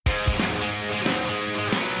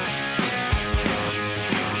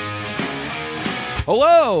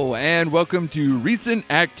Hello, and welcome to Recent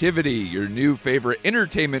Activity, your new favorite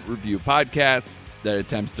entertainment review podcast that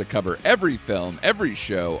attempts to cover every film, every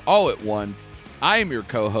show, all at once. I am your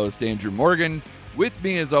co-host, Andrew Morgan. With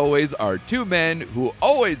me, as always, are two men who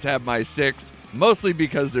always have my six, mostly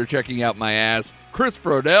because they're checking out my ass, Chris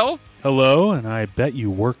Frodell. Hello, and I bet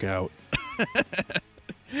you work out.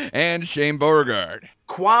 And Shane Beauregard.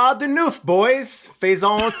 Quoi de neuf, boys?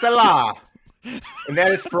 Faisons cela. And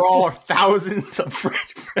that is for all our thousands of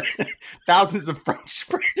French phrases.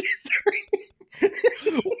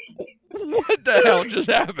 What the hell just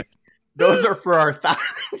happened? Those are for our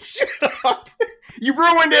thousands. Shut up. You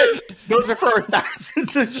ruined it. Those are for our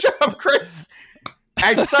thousands. Shut up, Chris.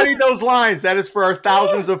 I studied those lines. That is for our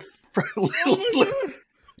thousands of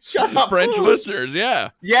shut up. French listeners,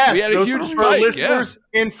 yeah. Yes, we had a those huge are for spike, listeners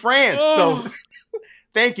in France. So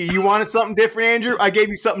thank you. You wanted something different, Andrew? I gave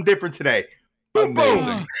you something different today. Boom,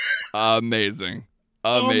 boom. Amazing.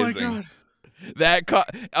 Oh my God. That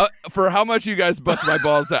for how much you guys bust my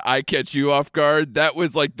balls that I catch you off guard, that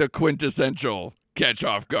was like the quintessential catch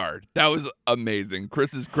off guard. That was amazing.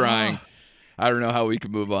 Chris is crying. I don't know how we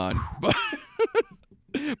can move on,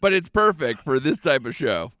 but it's perfect for this type of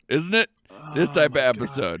show, isn't it? This type of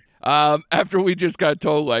episode. After we just got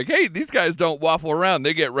told, like, hey, these guys don't waffle around.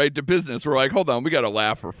 They get right to business. We're like, hold on, we got to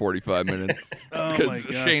laugh for 45 minutes because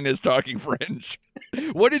Shane is talking French.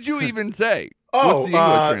 What did you even say? What's the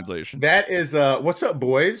English translation? That is, what's up,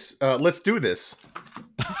 boys? Let's do this.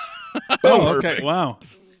 Okay, wow.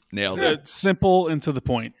 Nailed it. Simple and to the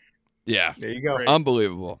point. Yeah. There you go. Great.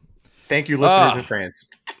 Unbelievable. Thank you, listeners in France.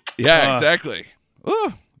 Yeah, exactly.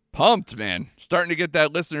 Ooh, pumped, man. Starting to get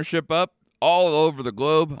that listenership up all over the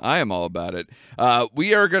globe. I am all about it.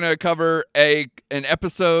 We are going to cover an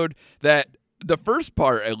episode that the first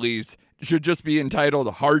part, at least, should just be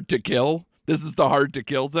entitled Hard to Kill. This is the Hard to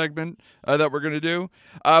Kill segment that we're going to do.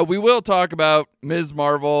 We will talk about Ms.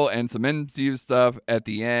 Marvel and some MCU stuff at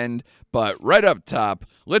the end, but right up top,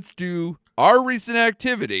 let's do our recent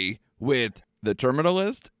activity with the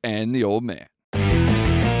Terminalist and the Old Man.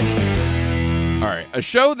 All right, a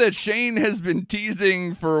show that Shane has been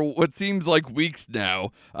teasing for what seems like weeks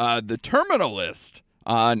now, The Terminalist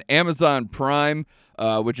on Amazon Prime,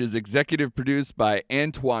 which is executive produced by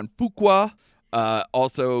Antoine Fuqua,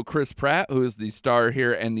 also Chris Pratt, who is the star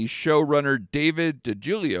here, and the showrunner David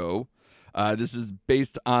DiGilio. This is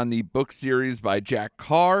based on the book series by Jack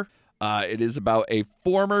Carr. It is about a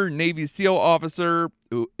former Navy SEAL officer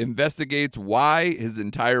who investigates why his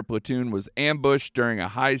entire platoon was ambushed during a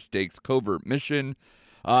high-stakes covert mission.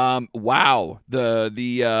 Wow,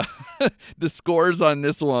 the the scores on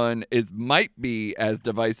this one might be as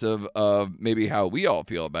divisive of maybe how we all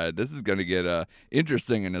feel about it. This is going to get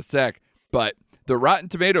interesting in a sec. But the Rotten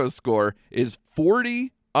Tomatoes score is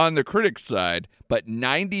 40 on the critics' side, but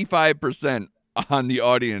 95% on the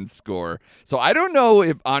audience score. So I don't know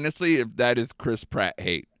if that is Chris Pratt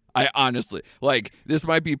hate. I honestly, like, this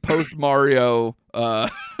might be post Mario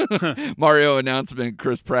Mario announcement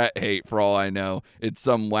Chris Pratt hate for all I know. It's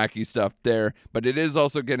some wacky stuff there, but it is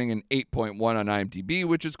also getting an 8.1 on IMDb,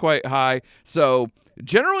 which is quite high. So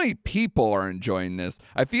generally people are enjoying this.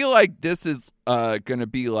 I feel like this is going to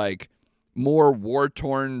be like more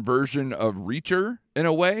war-torn version of Reacher in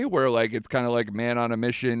a way, where like it's kind of like man on a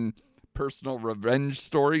mission, personal revenge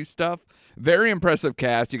story stuff. Very impressive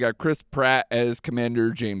cast. You got Chris Pratt as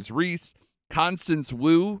Commander James Reese, Constance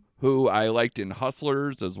Wu, who I liked in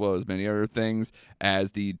Hustlers as well as many other things,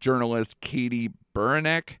 as the journalist Katie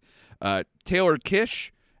Buranek, Taylor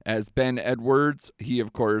Kish as Ben Edwards. He,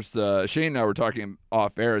 of course, Shane and I were talking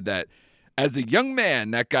off air that as a young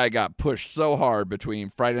man, that guy got pushed so hard between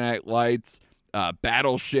Friday Night Lights,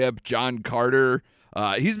 Battleship, John Carter.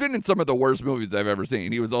 He's been in some of the worst movies I've ever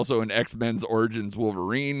seen. He was also in X-Men's Origins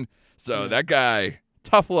Wolverine. So that guy,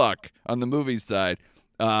 tough luck on the movie side.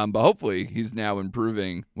 But hopefully he's now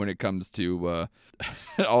improving when it comes to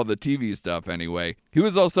all the TV stuff anyway. He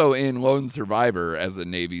was also in Lone Survivor as a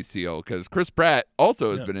Navy SEAL, because Chris Pratt also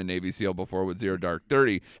has been a Navy SEAL before with Zero Dark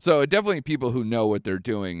 30. So definitely people who know what they're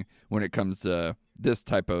doing when it comes to this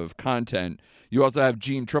type of content. You also have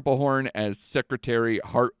Jean Triplehorn as Secretary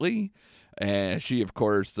Hartley. And she, of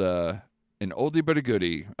course, an oldie but a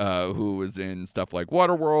goodie, who was in stuff like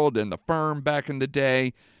Waterworld and The Firm back in the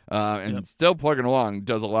day, and still plugging along,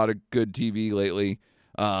 does a lot of good TV lately.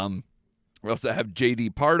 We also have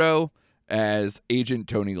J.D. Pardo as Agent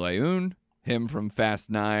Tony Leung, him from Fast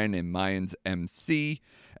 9 and Mayans MC,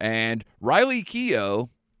 and Riley Keough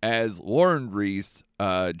as Lauren Reese,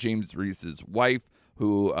 James Reese's wife,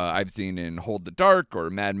 who I've seen in Hold the Dark or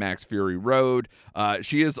Mad Max Fury Road.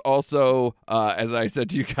 She is also, as I said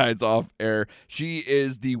to you guys off air, she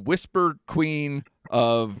is the whisper queen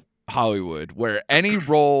of Hollywood, where any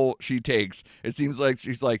role she takes, it seems like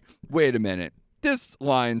she's like, wait a minute, this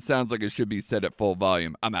line sounds like it should be said at full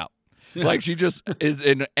volume. I'm out. Like, she just is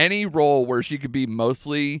in any role where she could be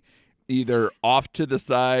mostly either off to the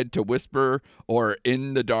side to whisper or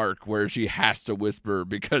in the dark where she has to whisper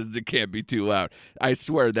because it can't be too loud. I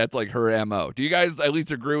swear that's like her MO. Do you guys at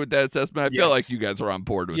least agree with that assessment? I feel like you guys are on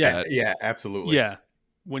board with that. Yeah, absolutely. Yeah.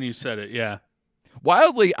 When you said it, yeah.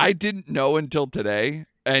 Wildly, I didn't know until today,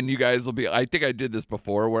 and you guys will be, I think I did this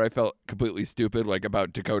before where I felt completely stupid, like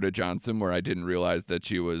about Dakota Johnson, where I didn't realize that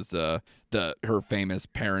she was her famous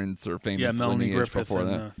parents or famous lineage Griffith before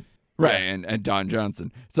that. and, Right, and Don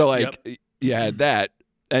Johnson. So, like, you had that.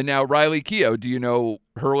 And now Riley Keough, do you know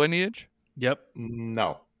her lineage? Yep.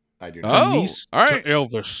 No, I do Oh, not. Niece all right. to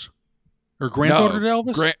Elvis. Or granddaughter to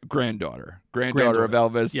Elvis? Granddaughter of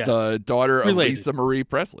Elvis, Yeah. the daughter Related. of Lisa Marie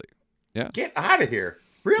Presley. Get out of here.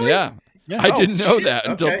 Really? Yeah. Yeah. I didn't know shit. that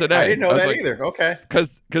until Okay. today. I didn't know was that like, either. Okay.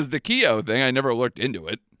 Because the Keough thing, I never looked into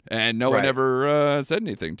it, and no one Right. ever said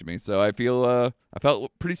anything to me. So I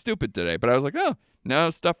felt pretty stupid today. But I was like, oh,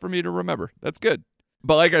 now stuff for me to remember. That's good.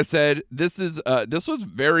 But like I said, this was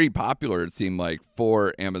very popular, it seemed like,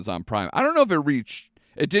 for Amazon Prime. I don't know if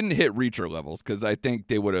it didn't hit Reacher levels, because I think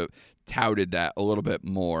they would have touted that a little bit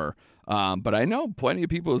more. But I know plenty of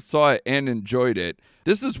people saw it and enjoyed it.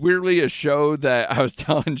 This is weirdly a show that I was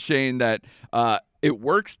telling Shane that it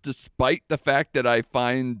works despite the fact that I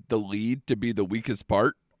find the lead to be the weakest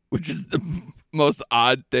part, which is the most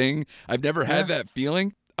odd thing. I've never had that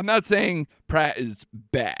feeling. I'm not saying Pratt is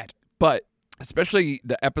bad, but especially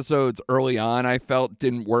the episodes early on, I felt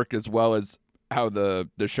didn't work as well as how the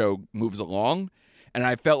show moves along. And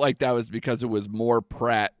I felt like that was because it was more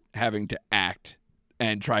Pratt having to act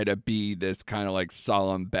and try to be this kind of like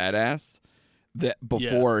solemn badass that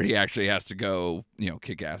before he actually has to go,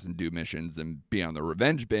 kick ass and do missions and be on the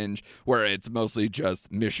revenge binge, where it's mostly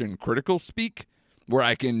just mission critical speak, where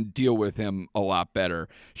I can deal with him a lot better.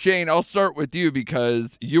 Shane, I'll start with you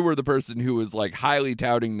because you were the person who was like highly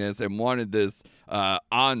touting this and wanted this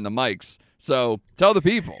on the mics. So tell the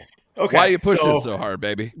people why you push this so hard,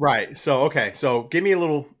 baby. Right. So give me a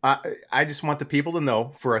little, I just want the people to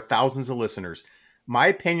know, for thousands of listeners, my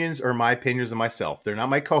opinions are my opinions of myself. They're not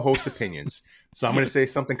my co-host opinions. So I'm going to say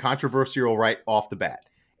something controversial right off the bat,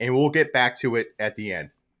 and we'll get back to it at the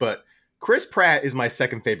end. But Chris Pratt is my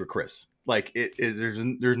second favorite Chris. Like, it is,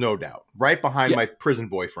 there's no doubt. Right behind my prison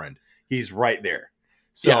boyfriend. He's right there.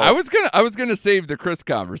 So I was gonna save the Chris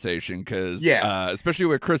conversation because especially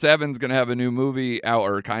with Chris Evans gonna have a new movie out,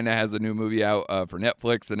 or kind of has a new movie out for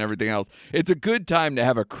Netflix and everything else. It's a good time to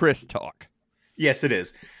have a Chris talk. Yes, it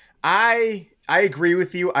is. I agree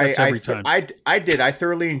with you. That's every time. I did. I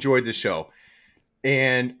thoroughly enjoyed the show,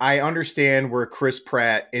 and I understand where Chris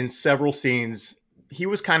Pratt in several scenes he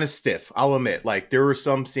was kind of stiff. I'll admit, like there were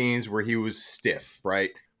some scenes where he was stiff,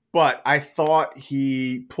 right? But I thought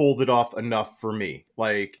he pulled it off enough for me.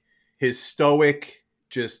 Like his stoic,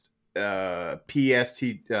 just PTSD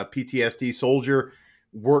soldier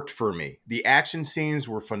worked for me. The action scenes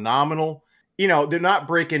were phenomenal. They're not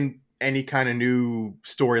breaking any kind of new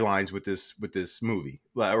storylines with this movie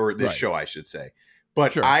or this show, I should say.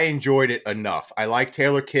 But I enjoyed it enough. I like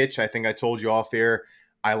Taylor Kitsch. I think I told you off air.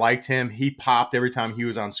 I liked him. He popped every time he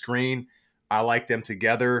was on screen. I liked them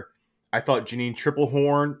together. I thought Janine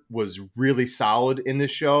Triplehorn was really solid in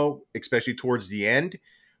this show, especially towards the end.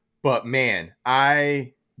 But man,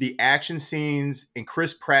 the action scenes and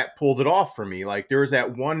Chris Pratt pulled it off for me. Like there was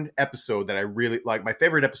that one episode that I really like. My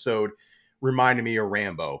favorite episode reminded me of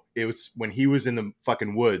Rambo. It was when he was in the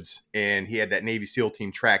fucking woods and he had that Navy SEAL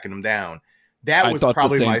team tracking him down. That was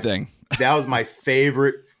probably the same thing. That was my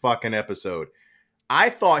favorite fucking episode. I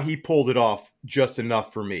thought he pulled it off just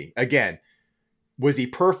enough for me. Again, was he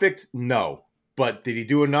perfect? No. But did he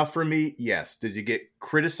do enough for me? Yes. Does he get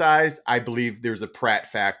criticized? I believe there's a Pratt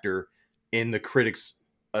factor in the critics'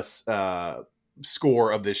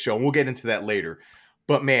 score of this show. And we'll get into that later.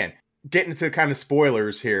 But man, getting into kind of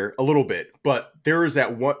spoilers here a little bit. But there is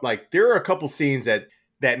that one, like there are a couple scenes that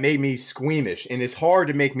made me squeamish. And it's hard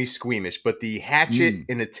to make me squeamish. But the hatchet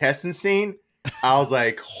in the testing scene, I was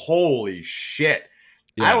like, holy shit.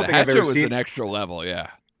 Yeah, I don't think I've ever seen an extra level. Yeah,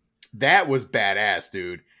 that was badass,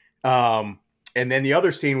 dude. And then the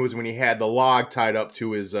other scene was when he had the log tied up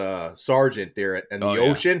to his sergeant there in the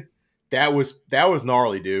ocean. That was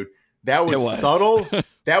gnarly, dude. That was subtle.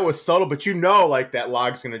 That was subtle, but like that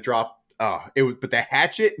log's gonna drop. But the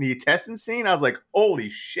hatchet and the testing scene, I was like, holy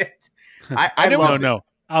shit. I No, loved it. no.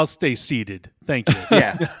 I'll stay seated. Thank you.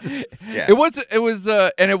 Yeah. It was,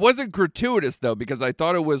 and it wasn't gratuitous though, because I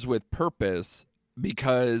thought it was with purpose,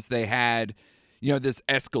 because they had, this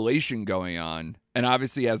escalation going on, and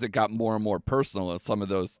obviously as it got more and more personal, some of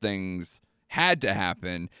those things had to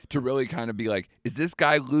happen to really kind of be like, is this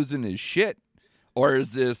guy losing his shit, or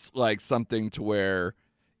is this like something to where,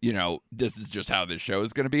 this is just how this show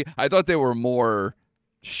is going to be? I thought they were more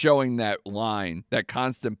showing that line, that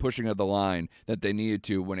constant pushing of the line that they needed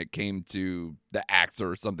to when it came to the axe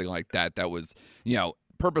or something like that. That was,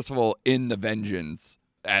 purposeful in the vengeance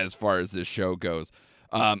as far as this show goes.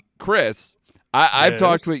 Chris, I've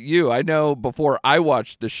talked with you. I know before I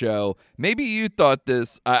watched the show, maybe you thought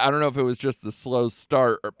this, I don't know if it was just a slow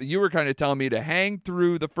start, or you were kind of telling me to hang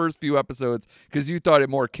through the first few episodes because you thought it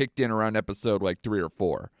more kicked in around episode like 3 or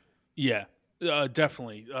 4. Yeah.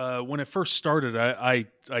 Definitely. When it first started, I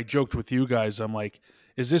joked with you guys. I'm like,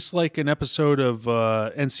 is this like an episode of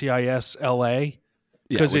NCIS LA?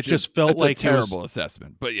 Because it just felt like a terrible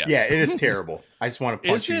assessment. But yeah, it is terrible. I just want to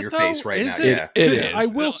punch you in your face right now. Yeah, it is. I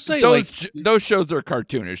will say, those shows are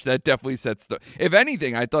cartoonish. That definitely sets the. If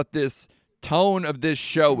anything, I thought this tone of this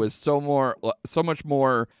show was so much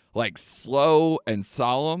more like slow and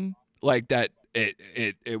solemn, like that.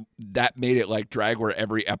 It that made it like drag, where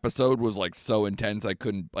every episode was like so intense I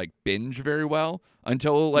couldn't like binge very well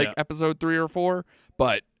until like episode 3 or 4.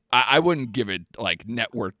 But I wouldn't give it like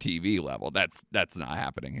network TV level. That's not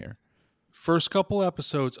happening here. First couple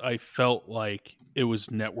episodes, I felt like it was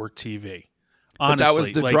network TV. Honestly, but that was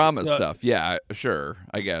the drama stuff. Yeah, sure,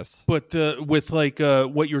 I guess. But with like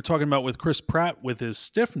what you were talking about with Chris Pratt with his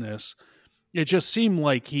stiffness, it just seemed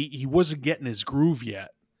like he wasn't getting his groove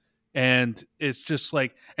yet. And it's just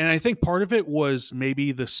like, and I think part of it was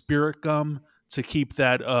maybe the spirit gum to keep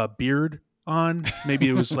that beard on. Maybe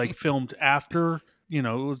it was like filmed after, it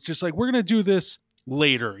was just like, we're going to do this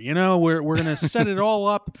later, we're going to set it all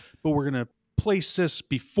up, but we're going to place this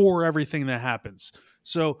before everything that happens.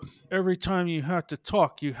 So every time you have to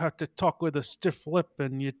talk with a stiff lip,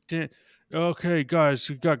 and you did, okay, guys,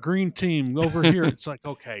 you got green team over here. It's like,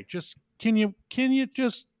 okay, just, can you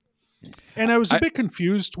just, and I was a bit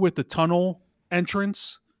confused with the tunnel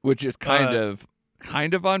entrance, which is kind of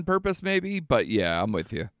on purpose, maybe. But yeah, I'm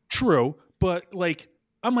with you. True, but like,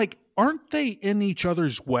 I'm like, aren't they in each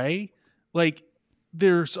other's way? Like,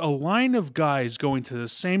 there's a line of guys going to the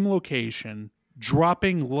same location,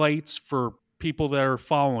 dropping lights for people that are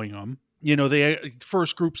following them. They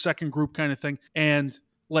first group, second group kind of thing, and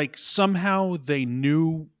like somehow they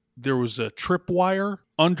knew there was a tripwire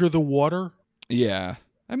under the water. Yeah.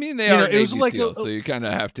 I mean, they are Navy SEALs, so you kind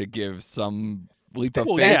of have to give some leap of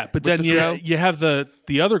faith. Yeah, but then you have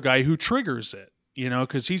the other guy who triggers it,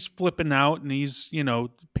 because he's flipping out and he's,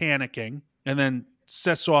 panicking, and then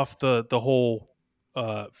sets off the whole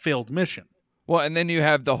failed mission. Well, and then you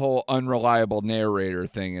have the whole unreliable narrator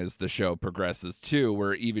thing as the show progresses, too,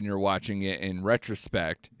 where even you're watching it in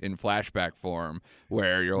retrospect, in flashback form,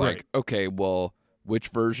 where you're like, okay, well, which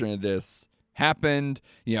version of this happened?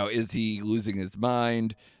 Is he losing his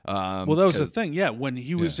mind? Well, that was the thing. Yeah, when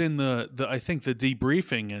he was in the I think the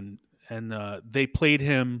debriefing, and they played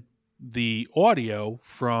him the audio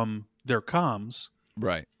from their comms,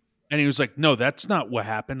 right? And he was like, "No, that's not what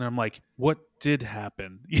happened." And I'm like, "What did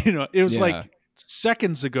happen?" It was like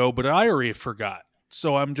seconds ago, but I already forgot.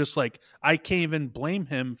 So I'm just like, I can't even blame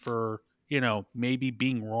him for maybe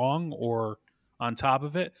being wrong or on top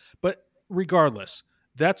of it. But regardless,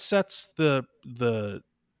 that sets the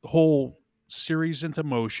whole series into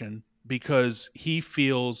motion, because he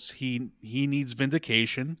feels he needs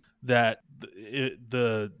vindication, that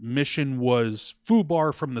the mission was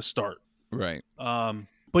FUBAR from the start. Right.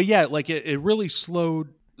 But yeah, like it really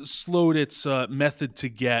slowed its method to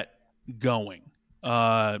get going.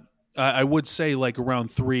 I would say like around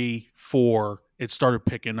 3, 4, it started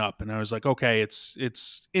picking up, and I was like, okay,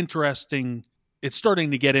 it's interesting. It's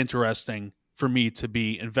starting to get interesting for me to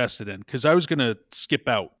be invested in, because I was going to skip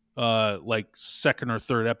out like second or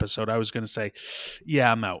third episode. I was going to say,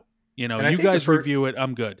 yeah, I'm out. You guys review it.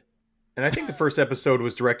 I'm good. And I think the first episode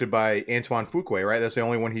was directed by Antoine Fuqua, right? That's the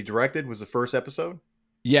only one he directed, was the first episode?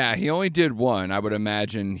 Yeah, he only did one. I would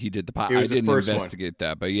imagine he did the I didn't investigate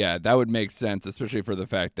that, but yeah, that would make sense, especially for the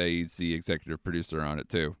fact that he's the executive producer on it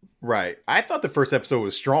too. Right. I thought the first episode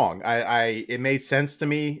was strong. It made sense to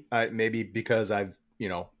me, maybe because I'm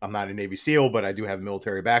not a Navy SEAL, but I do have a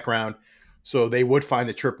military background. So they would find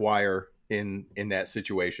the tripwire in that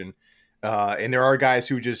situation. And there are guys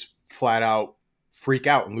who just flat out freak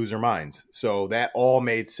out and lose their minds. So that all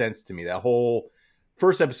made sense to me. That whole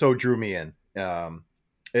first episode drew me in.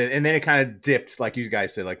 And then it kind of dipped, like you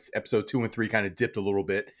guys said, like episode 2 and 3 kind of dipped a little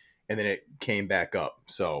bit, and then it came back up.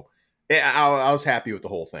 So I was happy with the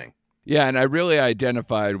whole thing. Yeah, and I really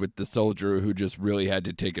identified with the soldier who just really had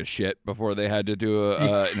to take a shit before they had to do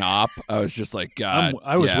an op. I was just like, God,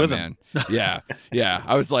 I was with man. him. Yeah.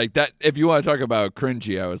 I was like that. If you want to talk about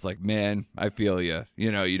cringy, I was like, man, I feel you.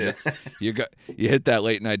 You know, you hit that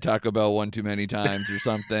late night Taco Bell one too many times or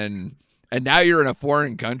something. And now you're in a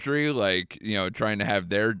foreign country, like, you know, trying to have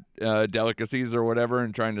their delicacies or whatever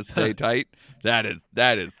and trying to stay tight. That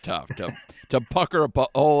is tough to pucker a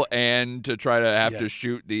hole and to try to have to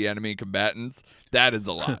shoot the enemy combatants. That is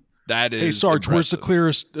a lot. That is. Hey, Sarge, impressive.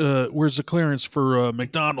 where's the clearance for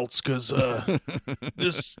McDonald's? Because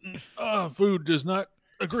this food does not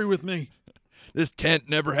agree with me. This tent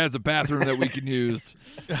never has a bathroom that we can use.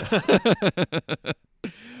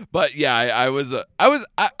 But yeah, I was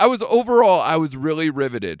overall, I was really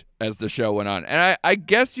riveted as the show went on. And I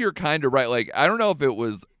guess you're kind of right. Like, I don't know if it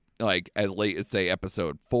was like as late as say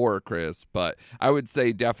episode 4, Chris, but I would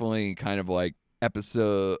say definitely kind of like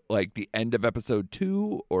the end of episode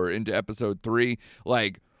 2 or into episode 3.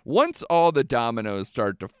 Like, once all the dominoes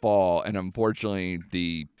start to fall, and unfortunately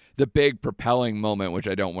the big propelling moment, which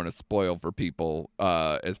I don't want to spoil for people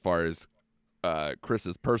as far as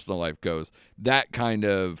Chris's personal life goes, that kind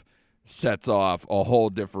of sets off a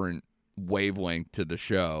whole different wavelength to the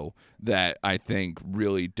show that I think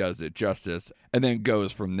really does it justice, and then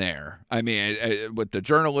goes from there. I mean, with the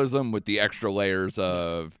journalism, with the extra layers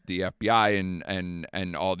of the FBI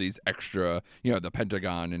and all these extra, you know, the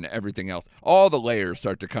Pentagon and everything else, all the layers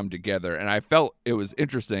start to come together, and I felt it was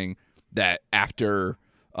interesting that after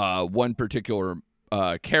one particular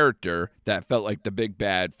character that felt like the big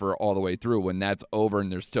bad for all the way through, when that's over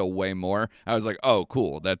and there's still way more, I was like, oh,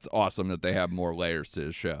 cool. That's awesome that they have more layers to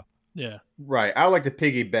the show. Yeah. Right. I would like to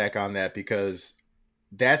piggyback on that because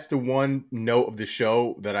that's the one note of the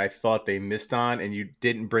show that I thought they missed on, and you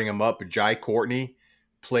didn't bring him up, but Jai Courtney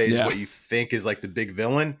plays what you think is like the big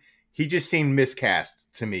villain. He just seemed miscast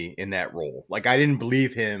to me in that role. Like, I didn't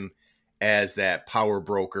believe him as that power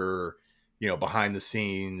broker, you know, behind the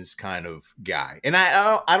scenes kind of guy. And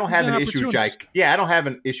I don't have an issue with Jai. Yeah, I don't have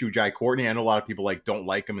an issue with Jai Courtney. I know a lot of people don't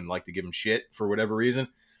like him and like to give him shit for whatever reason.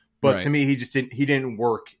 But to me, he didn't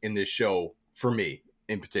work in this show for me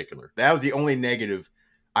in particular. That was the only negative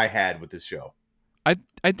I had with this show. I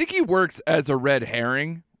think he works as a red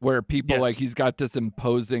herring where people like he's got this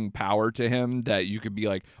imposing power to him that you could be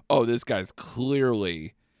like, oh, this guy's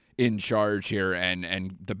clearly in charge here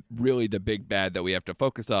and really the big bad that we have to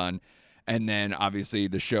focus on. And then obviously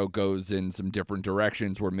the show goes in some different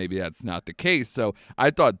directions where maybe that's not the case. So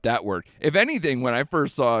I thought that worked. If anything, when I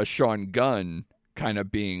first saw Sean Gunn kind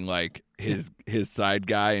of being like his side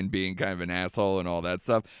guy and being kind of an asshole and all that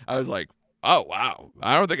stuff, I was like, oh, wow.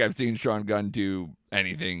 I don't think I've seen Sean Gunn do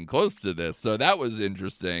anything close to this. So that was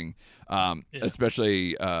interesting,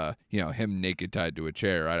 especially, him naked tied to a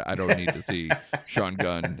chair. I don't need to see Sean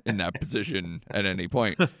Gunn in that position at any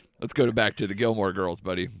point. Let's go back to the Gilmore Girls,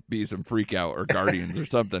 buddy. Be some Freak Out or Guardians or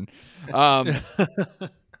something. But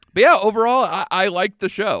yeah, overall, I liked the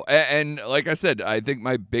show. And like I said, I think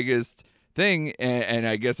my biggest thing, and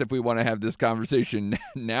I guess if we want to have this conversation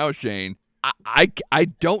now, Shane, I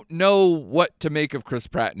don't know what to make of Chris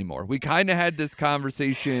Pratt anymore. We kind of had this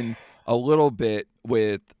conversation a little bit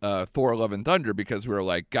with Thor: Love and Thunder because we were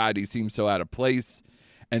like, God, he seems so out of place.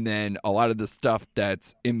 And then a lot of the stuff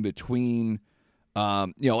that's in between,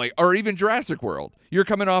 or even Jurassic World. You're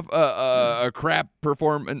coming off a crap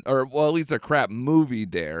performance, or well, at least a crap movie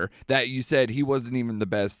there that you said he wasn't even the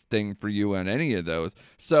best thing for you on any of those.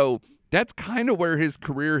 So that's kind of where his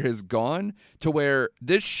career has gone, to where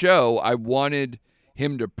this show, I wanted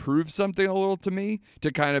him to prove something a little to me,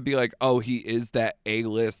 to kind of be like, oh, he is that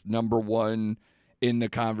A-list number one in the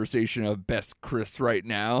conversation of best Chris right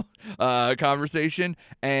now conversation.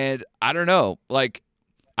 And I don't know, like,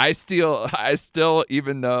 I still,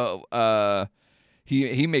 even though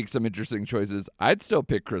he makes some interesting choices, I'd still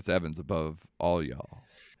pick Chris Evans above all y'all.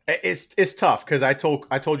 It's tough because I told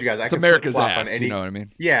you guys I could America's flip-flop ass, on any. You know what I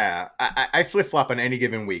mean? Yeah, I flip flop on any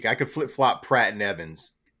given week. I could flip flop Pratt and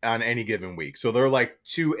Evans on any given week, so they're like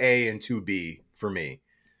 2A and 2B for me.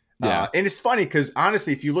 Yeah, and it's funny because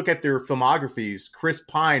honestly, if you look at their filmographies, Chris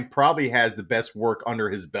Pine probably has the best work under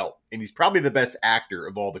his belt, and he's probably the best actor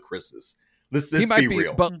of all the Chris's. Let's be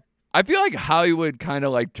real. But I feel like Hollywood kind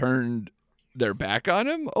of like turned their back on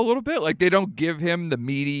him a little bit. Like, they don't give him the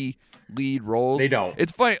meaty lead roles. They don't.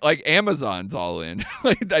 It's funny, like Amazon's all in.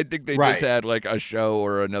 Like, I think they just had like a show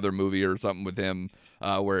or another movie or something with him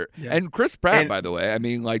And Chris Pratt, by the way, I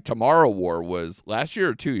mean, like Tomorrow War was last year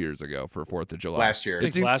or 2 years ago for 4th of July. Last year. I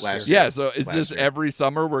think last year. Yeah, so is this every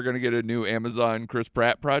summer we're going to get a new Amazon Chris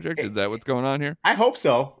Pratt project? Is that what's going on here? I hope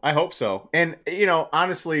so. And, you know,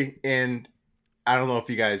 honestly, and I don't know if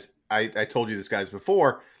you guys, I told you this guys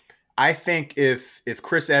before, I think if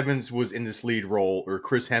Chris Evans was in this lead role or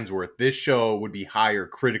Chris Hemsworth, this show would be higher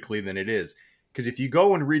critically than it is. Because if you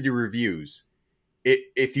go and read the reviews,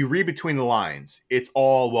 if you read between the lines, it's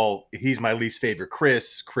all, well, he's my least favorite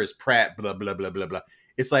Chris Pratt, blah, blah, blah, blah, blah.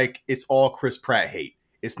 It's like, it's all Chris Pratt hate.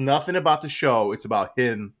 It's nothing about the show. It's about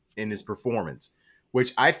him in his performance,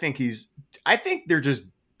 which I think they're just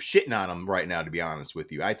shitting on him right now, to be honest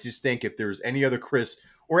with you. I just think if there's any other Chris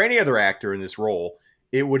or any other actor in this role,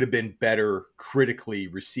 it would have been better critically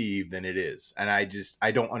received than it is. And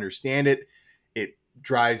I don't understand it. It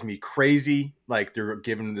drives me crazy. Like they're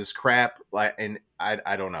giving him this crap. And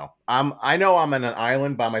I don't know. I know I'm on an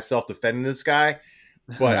island by myself defending this guy,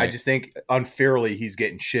 but I just think unfairly he's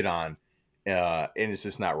getting shit on. And it's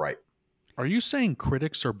just not right. Are you saying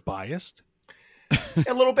critics are biased?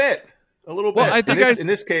 A little bit. Well, I think in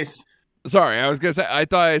this case. Sorry, I was gonna say. I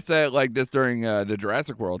thought I said it like this during the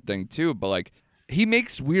Jurassic World thing too, but like he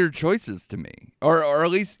makes weird choices to me, or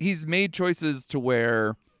at least he's made choices to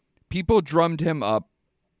where people drummed him up,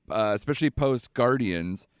 especially post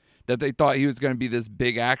Guardians, that they thought he was going to be this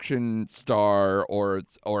big action star, or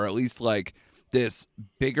at least like this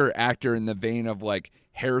bigger actor in the vein of like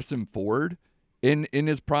Harrison Ford in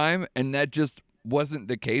his prime, and that just wasn't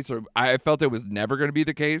the case, or I felt it was never going to be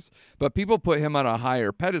the case. But people put him on a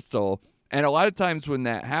higher pedestal, and a lot of times when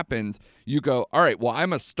that happens, you go, all right, well,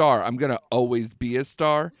 I'm a star, I'm going to always be a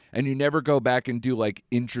star, and you never go back and do like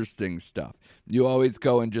interesting stuff. You always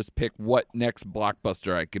go and just pick what next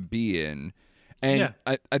blockbuster I could be in. And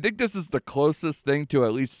I think this is the closest thing to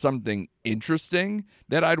at least something interesting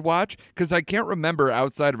that I'd watch, because I can't remember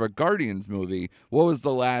outside of a Guardians movie what was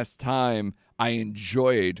the last time I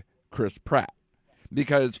enjoyed Chris Pratt.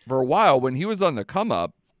 Because for a while, when he was on the come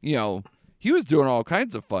up, you know, he was doing all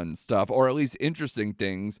kinds of fun stuff, or at least interesting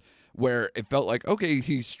things, where it felt like, okay,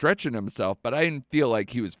 he's stretching himself, but I didn't feel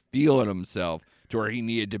like he was feeling himself to where he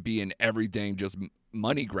needed to be in everything just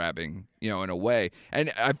money grabbing, you know, in a way.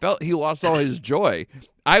 And I felt he lost all his joy.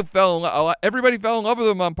 Everybody fell in love with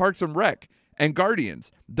him on Parks and Rec and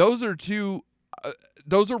Guardians. Those are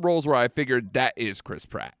roles where I figured that is Chris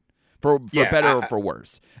Pratt. For better or for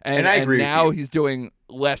worse. And I agree. And now he's doing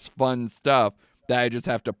less fun stuff that I just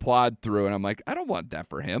have to plod through. And I'm like, I don't want that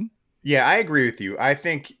for him. Yeah, I agree with you. I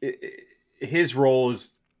think his role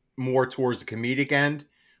is more towards the comedic end.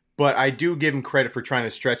 But I do give him credit for trying to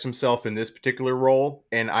stretch himself in this particular role.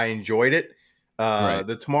 And I enjoyed it.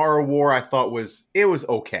 The Tomorrow War, I thought was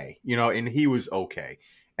okay. You know, and he was okay.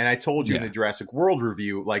 And I told you in the Jurassic World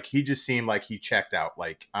review, like he just seemed like he checked out.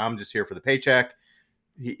 Like, I'm just here for the paycheck.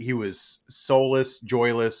 He was soulless,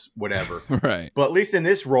 joyless, whatever. Right. But at least in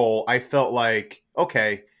this role, I felt like,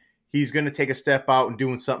 okay, he's going to take a step out and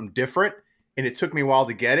doing something different. And it took me a while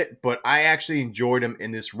to get it, but I actually enjoyed him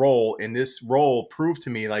in this role. And this role proved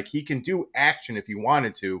to me like he can do action if he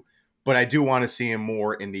wanted to, but I do want to see him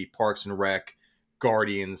more in the Parks and Rec,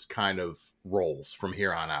 Guardians kind of roles from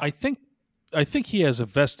here on out. I think he has a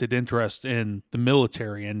vested interest in the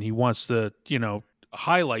military, and he wants to, you know,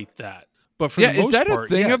 highlight that. But for the most is that part,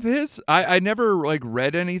 a thing of his? I never like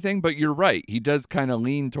read anything, but you're right. He does kind of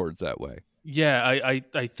lean towards that way. Yeah,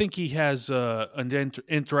 I think he has an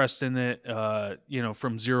interest in it. You know,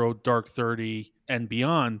 from Zero Dark 30 and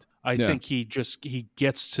beyond. I think he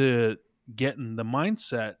gets to get in the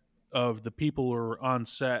mindset of the people who are on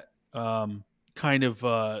set, kind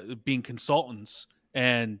of being consultants,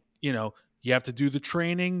 and you know, you have to do the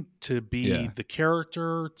training to be the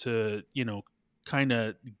character, to, you know, kind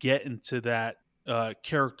of get into that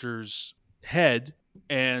character's head,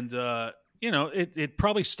 and you know, it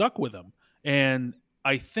probably stuck with him. And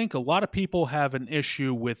I think a lot of people have an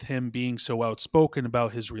issue with him being so outspoken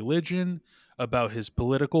about his religion, about his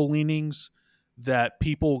political leanings, that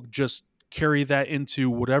people just carry that into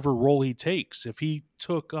whatever role he takes. If he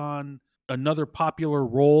took on another popular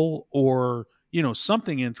role, or, you know,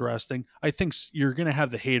 something interesting, I think you're going to have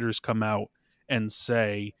the haters come out and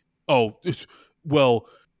say, oh, well,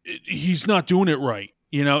 he's not doing it right.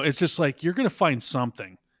 You know, it's just like, you're going to find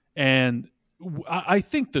something. And I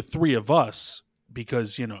think the three of us,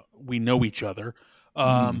 because, you know, we know each other,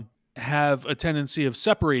 have a tendency of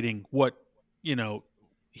separating what, you know,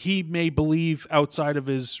 he may believe outside of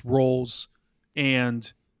his roles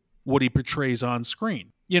and what he portrays on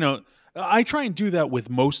screen. You know, I try and do that with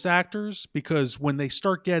most actors, because when they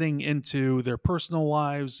start getting into their personal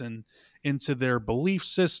lives and into their belief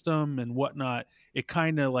system and whatnot, it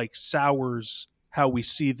kind of like sours how we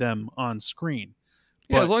see them on screen.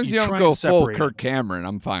 Yeah, But as long as you don't try go and full separate Kirk them. Cameron,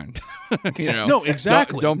 I'm fine. No,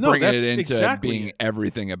 exactly. Don't No, bring it that's into exactly being it.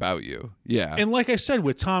 everything about you. Yeah. And like I said,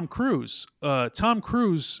 with Tom Cruise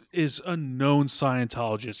is a known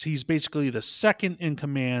Scientologist. He's basically the second in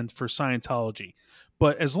command for Scientology.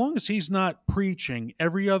 But as long as he's not preaching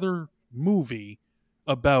every other movie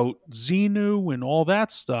about Xenu and all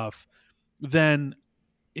that stuff, then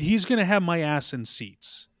he's going to have my ass in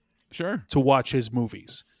seats Sure. to watch his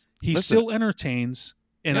movies. He Listen. still entertains,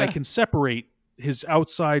 and I Yeah. can separate his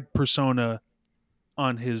outside persona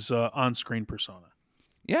on his on-screen persona.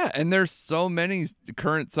 Yeah, and there's so many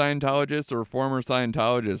current Scientologists or former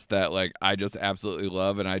Scientologists that like I just absolutely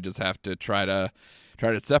love, and I just have to try to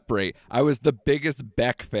separate. I was the biggest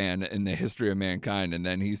Beck fan in the history of mankind, and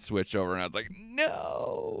then he switched over, and I was like,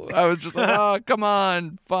 no. I was just like, oh, come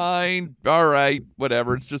on, fine, all right,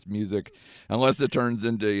 whatever. It's just music, unless it turns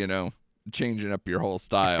into changing up your whole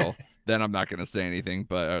style. Then I'm not going to say anything.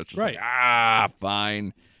 But I was just Right. like,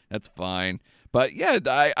 fine, that's fine. But yeah,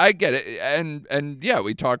 I get it, and yeah,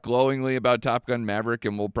 we talk glowingly about Top Gun Maverick,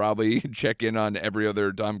 and we'll probably check in on every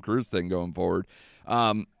other Tom Cruise thing going forward.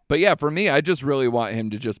 But yeah, for me, I just really want him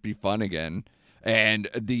to just be fun again. And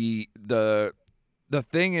the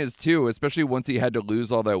thing is too, especially once he had to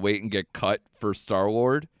lose all that weight and get cut for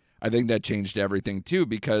Star-Lord, I think that changed everything too,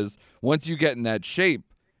 because once you get in that shape,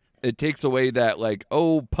 it takes away that like,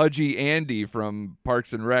 oh, pudgy Andy from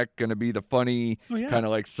Parks and Rec going to be the funny kind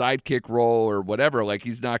of like sidekick role or whatever. Like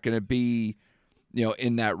he's not going to be,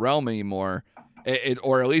 in that realm anymore.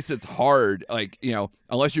 Or at least it's hard, like,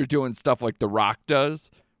 unless you're doing stuff like The Rock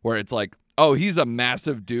does, where it's like, oh, he's a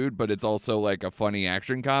massive dude, but it's also like a funny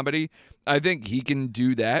action comedy. I think he can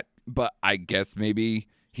do that, but I guess maybe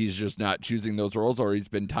he's just not choosing those roles, or he's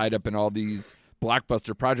been tied up in all these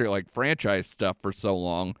blockbuster project like franchise stuff for so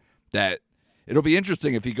long that it'll be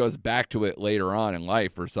interesting if he goes back to it later on in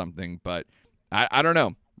life or something. But I don't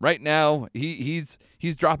know. Right now, he's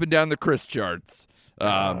dropping down the Chris charts.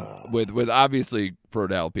 With obviously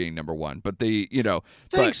Frodell being number one, but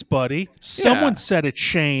Thanks, buddy. Someone said it,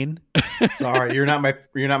 Shane. Sorry, you're not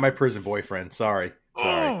my prison boyfriend. Sorry.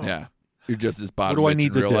 Yeah, you're just as bottom do I bitch need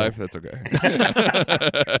in to real do? life. That's okay.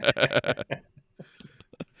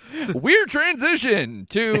 Weird transition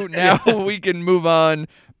to now. We can move on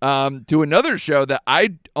to another show that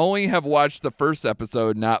I only have watched the first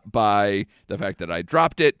episode, not by the fact that I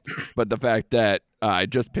dropped it, but the fact that I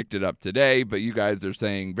just picked it up today. But you guys are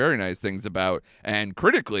saying very nice things about, and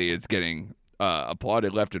critically it's getting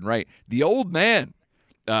applauded left and right. The Old Man,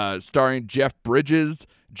 starring Jeff Bridges,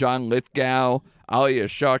 John Lithgow, Alia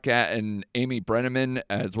Shawkat, and Amy Brenneman,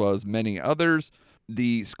 as well as many others.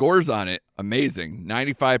 The scores on it, amazing.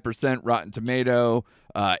 95% Rotten Tomato,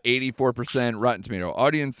 84% Rotten Tomato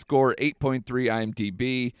audience score, 8.3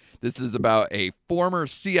 IMDb. This is about a former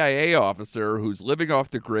CIA officer who's living off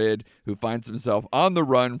the grid, who finds himself on the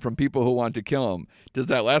run from people who want to kill him. Does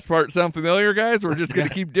that last part sound familiar, guys? We're just going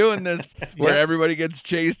to keep doing this where everybody gets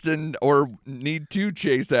chased or need to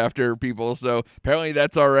chase after people. So apparently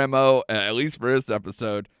that's our MO, at least for this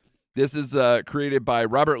episode. This is created by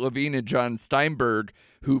Robert Levine and John Steinberg,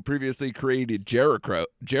 who previously created Jericho,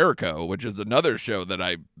 which is another show that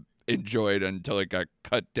I enjoyed until it got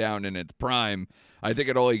cut down in its prime. I think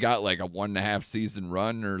it only got like a 1.5 season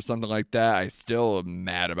run or something like that. I still am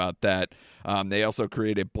mad about that. They also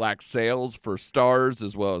created Black Sails for Stars,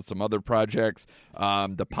 as well as some other projects.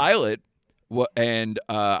 The pilot, and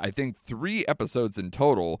I think 3 episodes in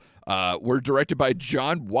total, were directed by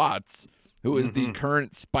John Watts, who is the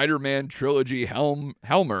current Spider-Man trilogy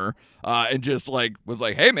helmer, and just was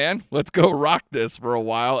like, hey man, let's go rock this for a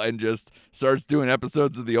while, and just starts doing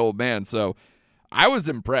episodes of The Old Man. So I was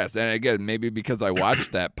impressed. And again, maybe because I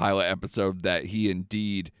watched that pilot episode that he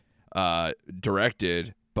indeed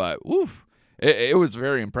directed, but woof. It was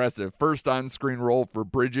very impressive. First on-screen role for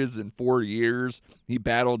Bridges in 4 years. He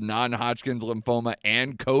battled non-Hodgkin's lymphoma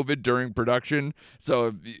and COVID during production.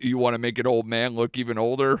 So if you want to make an old man look even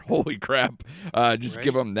older, holy crap, just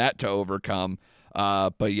give him that to overcome.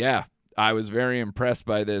 But yeah, I was very impressed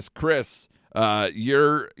by this. Chris,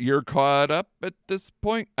 you're caught up at this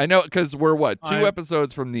point? I know, because we're 2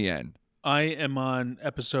 episodes from the end. I am on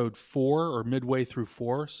episode 4 or midway through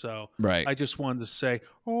 4, so right. I just wanted to say,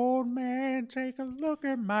 old man, take a look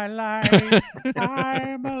at my life.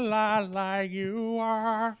 I'm a lot like you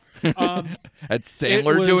are. That's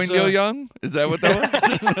Sandler doing Neil Young? Is that what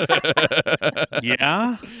that was?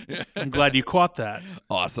 Yeah. I'm glad you caught that.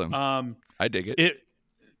 Awesome. I dig it.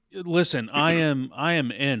 Listen, I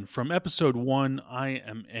am in. From episode 1, I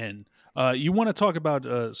am in. You want to talk about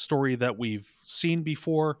a story that we've seen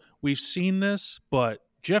before? We've seen this, but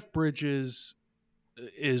Jeff Bridges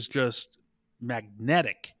is just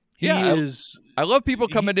magnetic. He Yeah, is. I love people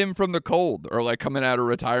coming in from the cold or like coming out of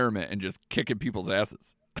retirement and just kicking people's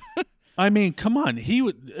asses. I mean, come on. He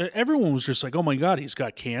would. Everyone was just like, "Oh my God, he's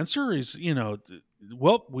got cancer." He's,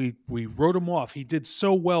 well, we wrote him off. He did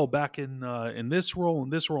so well back in this role,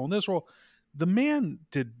 and this role, and this role. The man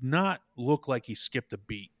did not look like he skipped a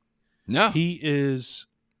beat. No, He is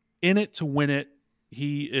in it to win it.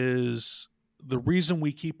 He is the reason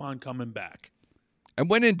we keep on coming back. and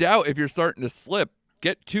when in doubt, if you're starting to slip,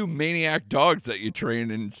 get 2 maniac dogs that you train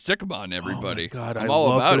and stick them on everybody. Oh my God, I'm I all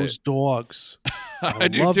love about those it. dogs. I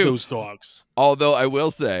do love too. those dogs. Although I will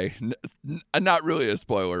say, not really a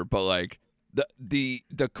spoiler, but like the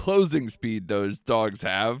closing speed those dogs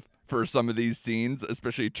have for some of these scenes,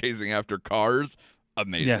 especially chasing after cars,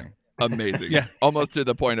 amazing. Yeah. Amazing. Yeah. Almost to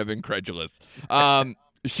the point of incredulous.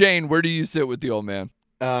 Shane, where do you sit with the old man?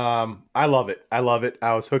 I love it. I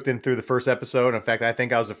was hooked in through the first episode. In fact, I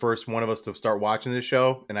think I was the first one of us to start watching this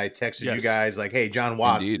show. And I texted you Yes. guys like, hey, John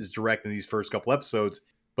Watts Indeed. is directing these first couple episodes.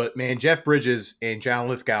 But man, Jeff Bridges and John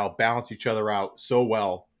Lithgow balance each other out so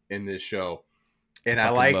well in this show. And I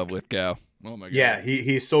like love Lithgow. Oh my God. Yeah,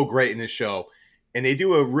 he's so great in this show. And they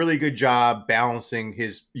do a really good job balancing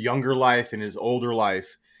his younger life and his older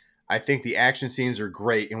life. I think the action scenes are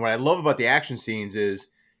great. And what I love about the action scenes is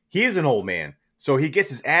he is an old man. So he gets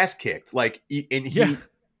his ass kicked. He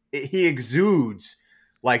exudes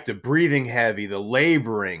like the breathing heavy, the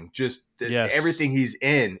laboring, just everything he's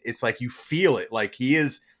in. It's like you feel it. Like he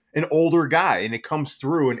is an older guy and it comes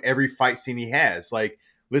through in every fight scene he has. Like,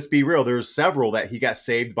 let's be real. There's several that he got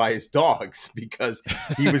saved by his dogs because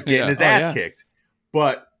he was getting his ass kicked.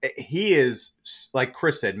 But he is, like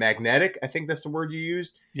Chris said, magnetic. I think that's the word you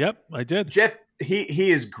used. Yep, I did. Jeff,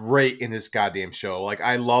 he is great in this goddamn show. Like,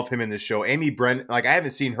 I love him in this show. Amy Brent, like, I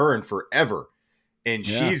haven't seen her in forever, and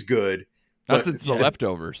she's good. That's it's the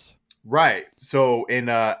leftovers. Right. So, we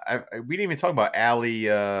didn't even talk about Allie,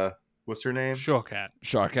 what's her name? Shawkat.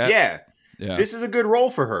 Yeah. This is a good role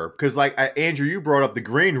for her because, like, Andrew, you brought up The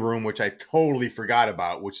Green Room, which I totally forgot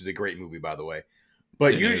about, which is a great movie, by the way.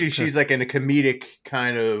 But usually she's like in a comedic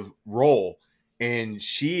kind of role, and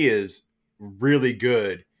she is really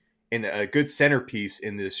good and a good centerpiece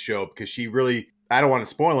in this show because she really, I don't want to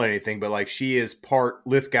spoil anything, but like she is part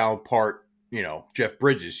Lithgow, part, Jeff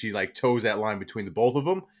Bridges. She like toes that line between the both of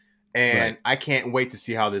them. And I can't wait to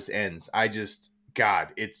see how this ends. God,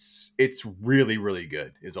 it's really, really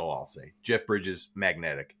good is all I'll say. Jeff Bridges,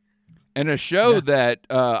 magnetic. And a show that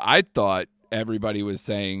I thought everybody was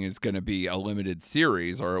saying is going to be a limited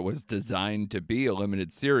series, or it was designed to be a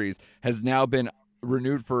limited series, has now been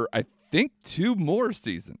renewed for, I think, 2 more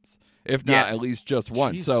seasons, if not at least just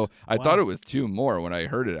one. Jeez. So I thought it was 2 more when I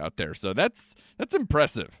heard it out there. So that's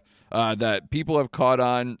impressive. That people have caught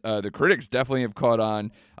on. The critics definitely have caught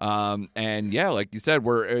on. And yeah, like you said,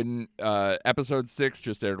 we're in episode 6,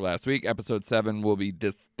 just aired last week. Episode 7 will be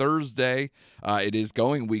this Thursday. It is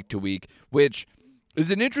going week to week, which is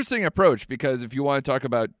an interesting approach because if you want to talk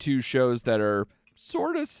about 2 shows that are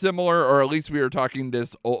sort of similar, or at least we were talking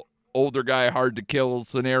this older guy, hard to kill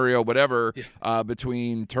scenario, whatever,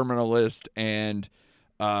 between Terminal List and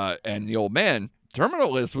The Old Man.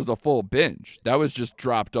 Terminal List was a full binge. That was just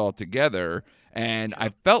dropped all together. And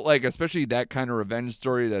I felt like, especially that kind of revenge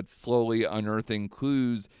story that's slowly unearthing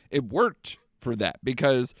clues, it worked for that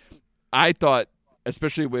because I thought,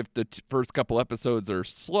 especially with the first couple episodes are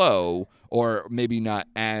slow or maybe not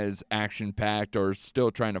as action-packed or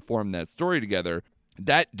still trying to form that story together,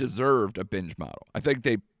 that deserved a binge model. I think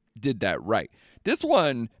they did that right. This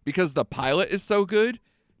one, because the pilot is so good,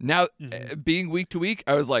 now being week to week,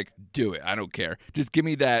 I was like, do it. I don't care. Just give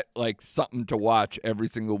me that like something to watch every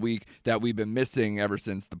single week that we've been missing ever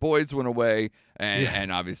since The Boys went away and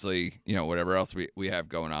obviously, whatever else we have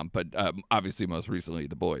going on. But obviously most recently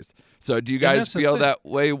The Boys. So do you guys feel that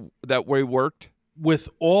way worked? With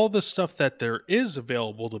all the stuff that there is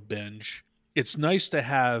available to binge, it's nice to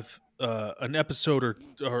have an episode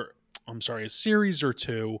a series or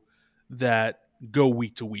 2 that go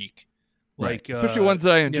week to week. Like, especially ones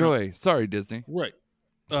that I enjoy. Sorry, Disney. Right.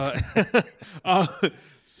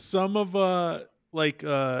 Some of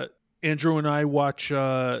Andrew and I watch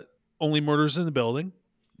Only Murders in the Building.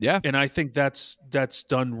 Yeah. And I think that's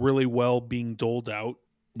done really well being doled out.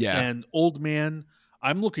 Yeah. And Old Man,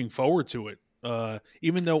 I'm looking forward to it.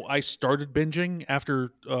 Even though I started binging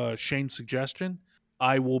after Shane's suggestion,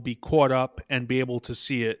 I will be caught up and be able to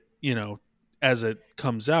see it, as it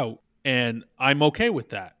comes out. And I'm okay with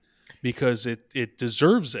that. because it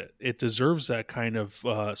deserves it. It deserves that kind of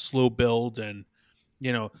slow build, and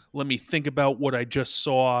let me think about what I just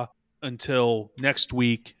saw until next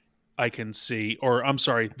week. I can see, or I'm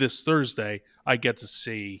sorry, this Thursday I get to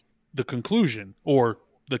see the conclusion, or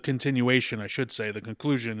the continuation, I should say. The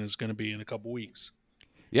conclusion is going to be in a couple weeks.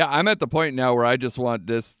 Yeah, I'm at the point now where I just want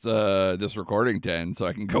this recording to end so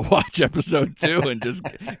I can go watch episode 2 and just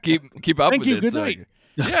keep up with it. Good night.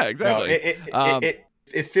 Yeah, exactly.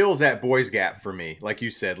 It fills that boys gap for me, like you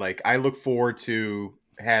said. Like, I look forward to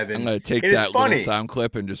having. I'm going to take that little sound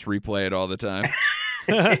clip and just replay it all the time.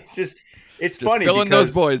 It's funny filling because,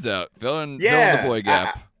 those boys out, filling the boy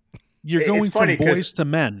gap. You're going from boys to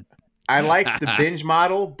men. I like the binge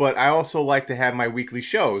model, but I also like to have my weekly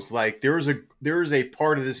shows. Like, there was a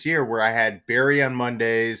part of this year where I had Barry on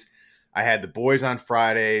Mondays, I had The Boys on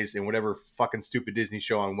Fridays, and whatever fucking stupid Disney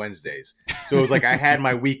show on Wednesdays. So it was like I had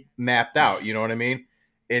my week mapped out, you know what I mean?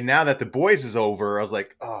 And now that The Boys is over, I was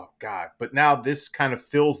like, oh God. But now this kind of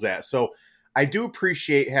fills that. So I do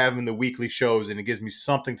appreciate having the weekly shows, and it gives me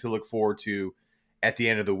something to look forward to at the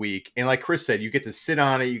end of the week. And like Chris said, you get to sit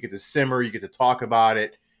on it, you get to simmer, you get to talk about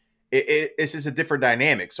it. It's just a different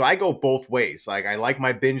dynamic. So I go both ways. Like, I like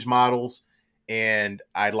my binge models and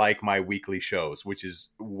I like my weekly shows, which is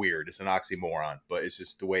weird. It's an oxymoron, but it's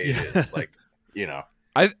just the way it is. Like,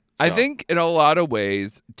 I think in a lot of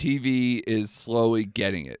ways, TV is slowly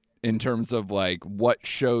getting it in terms of like what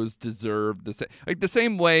shows deserve the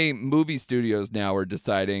same way movie studios now are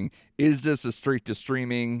deciding, is this a straight to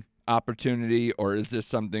streaming opportunity, or is this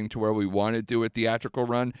something to where we want to do a theatrical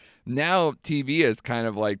run? Now TV is kind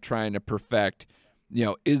of like trying to perfect,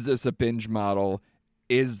 is this a binge model?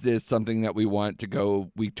 Is this something that we want to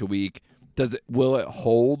go week to week? Will it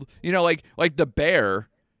hold? Like The Bear,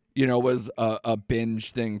 was a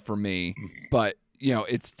binge thing for me, but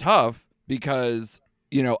it's tough because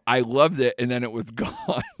I loved it and then it was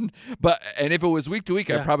gone. And if it was week to week,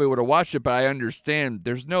 I probably would have watched it, but I understand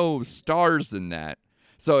there's no stars in that.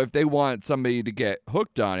 So if they want somebody to get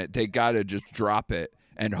hooked on it, they got to just drop it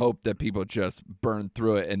and hope that people just burn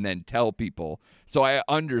through it and then tell people. So I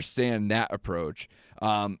understand that approach.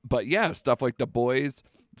 But yeah, stuff like The Boys,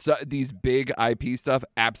 so these big IP stuff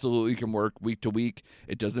absolutely can work week to week.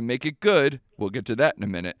 It doesn't make it good. We'll get to that in a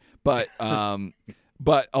minute. But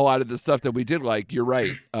but a lot of the stuff that we did like, you're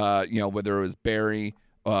right. Whether it was Barry,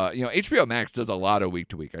 HBO Max does a lot of week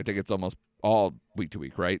to week. I think it's almost all week to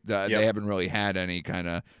week, right? They haven't really had any kind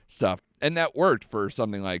of stuff. And that worked for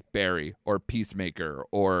something like Barry or Peacemaker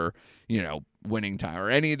or, Winning Time or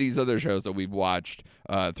any of these other shows that we've watched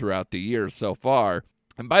throughout the years so far.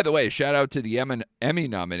 And by the way, shout out to the Emmy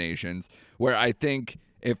nominations, where I think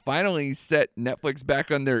it finally set Netflix back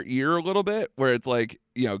on their ear a little bit, where it's like,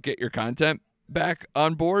 get your content back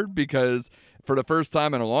on board, because for the first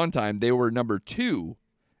time in a long time, they were number 2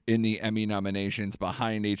 in the Emmy nominations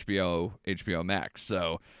behind HBO Max.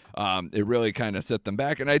 So it really kind of set them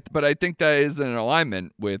back. But I think that is in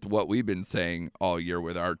alignment with what we've been saying all year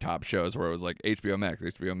with our top shows, where it was like HBO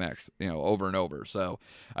Max, over and over. So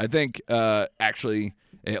I think actually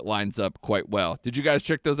it lines up quite well. Did you guys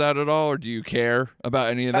check those out at all, or do you care about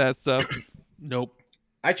any of that stuff? Nope.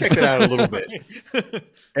 I checked it out a little bit.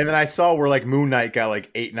 And then I saw where like Moon Knight got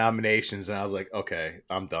like 8 nominations, and I was like, okay,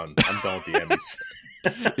 I'm done. I'm done with the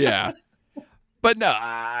Emmys. Yeah, but no,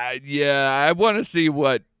 I want to see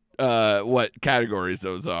what categories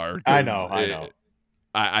those are. I know.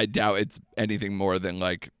 I doubt it's anything more than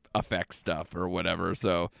like effects stuff or whatever.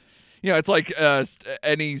 So, it's like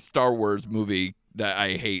any Star Wars movie that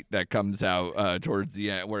I hate that comes out towards the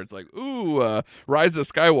end, where it's like, ooh, Rise of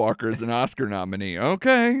Skywalker is an Oscar nominee.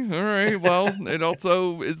 Okay, all right. Well, it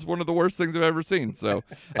also is one of the worst things I've ever seen. So,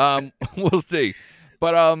 we'll see.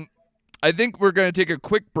 But I think we're going to take a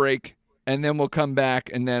quick break, and then we'll come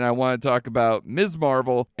back, and then I want to talk about Ms.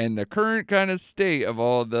 Marvel and the current kind of state of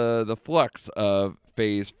all the flux of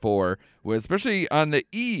Phase 4, especially on the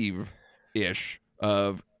eve-ish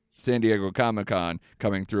of San Diego Comic-Con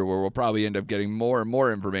coming through, where we'll probably end up getting more and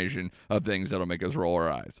more information of things that'll make us roll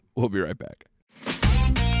our eyes. We'll be right back.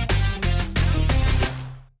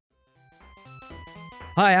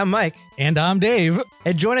 Hi, I'm Mike. And I'm Dave.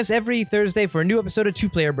 And join us every Thursday for a new episode of Two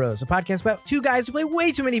Player Bros, a podcast about two guys who play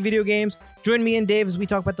way too many video games. Join me and Dave as we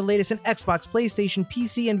talk about the latest in Xbox, PlayStation,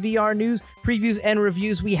 PC, and VR news, previews, and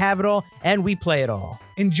reviews. We have it all, and we play it all.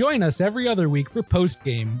 And join us every other week for Post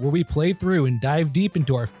Game, where we play through and dive deep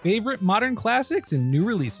into our favorite modern classics and new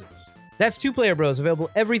releases. That's Two Player Bros,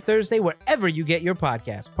 available every Thursday wherever you get your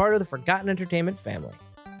podcast, part of the Forgotten Entertainment family.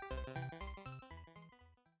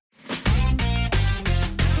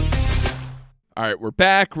 All All right, we're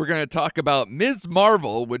back. We're going to talk about Ms.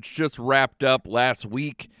 Marvel, which just wrapped up last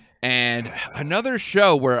week, and another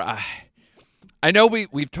show where I know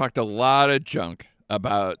we've talked a lot of junk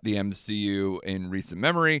about the MCU in recent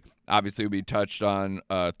memory. Obviously, we touched on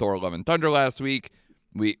Thor: Love and Thunder last week.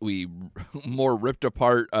 We more ripped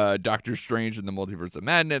apart Doctor Strange and the Multiverse of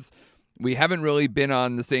Madness. We haven't really been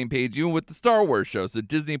on the same page even with the Star Wars show. So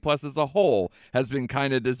Disney Plus as a whole has been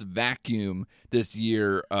kind of this vacuum this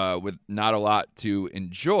year with not a lot to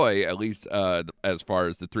enjoy, at least as far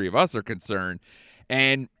as the three of us are concerned.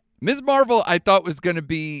 And Ms. Marvel, I thought was going to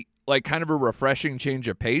be like kind of a refreshing change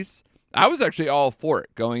of pace. I was actually all for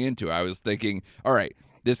it going into it. I was thinking, all right,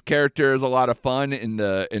 this character is a lot of fun in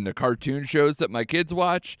the cartoon shows that my kids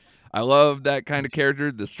watch. I love that kind of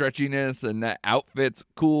character, the stretchiness, and that outfit's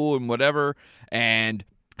cool and whatever. And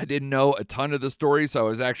I didn't know a ton of the story, so I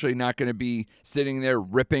was actually not going to be sitting there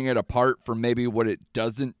ripping it apart for maybe what it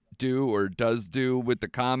doesn't do or does do with the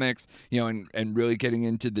comics, and really getting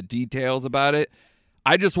into the details about it.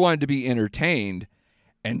 I just wanted to be entertained.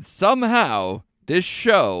 And somehow this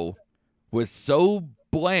show was so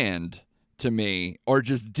bland to me, or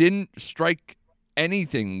just didn't strike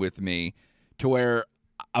anything with me, to where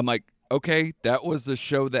I'm like, okay, that was the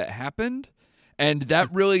show that happened. And that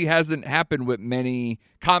really hasn't happened with many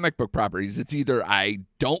comic book properties. It's either I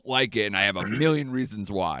don't like it and I have a million reasons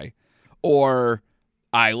why, or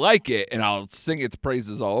I like it and I'll sing its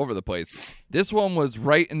praises all over the place. This one was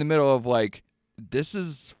right in the middle of like, this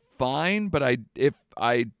is fine, but if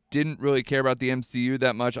I didn't really care about the MCU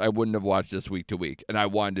that much, I wouldn't have watched this week to week, and I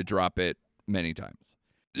wanted to drop it many times.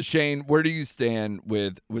 Shane, where do you stand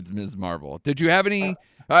with Ms. Marvel? Did you have any?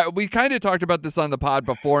 We kind of talked about this on the pod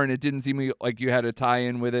before, and it didn't seem like you had a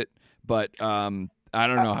tie-in with it, but I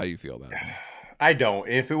don't know how you feel about it. I don't.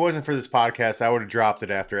 If it wasn't for this podcast, I would have dropped it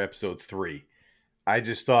after episode 3. I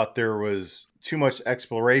just thought there was too much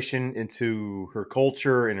exploration into her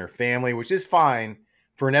culture and her family, which is fine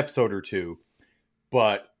for an episode or two.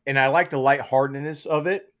 And I like the lightheartedness of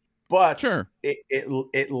it, but sure.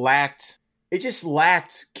 it lacked. It just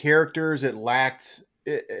lacked characters. It lacked,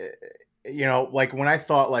 like when I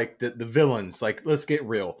thought like the villains, like let's get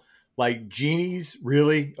real, like genies,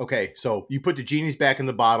 really? Okay, so you put the genies back in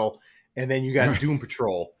the bottle, and then you got Doom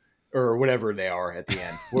Patrol or whatever they are at the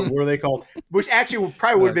end. What are they called? Which actually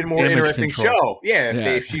probably would have been more interesting show. Yeah,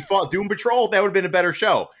 if she fought Doom Patrol, that would have been a better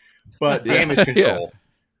show. But Damage Control,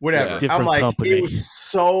 whatever. Different I'm like, company. it was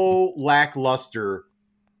so lackluster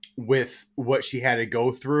with what she had to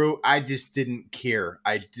go through. I just didn't care.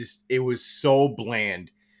 It was so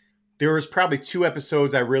bland. There was probably 2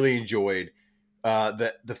 episodes I really enjoyed.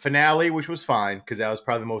 The finale, which was fine because that was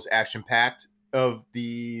probably the most action packed of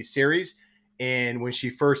the series. And when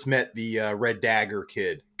she first met the Red Dagger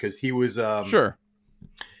kid, because he was sure,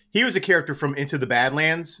 he was a character from Into the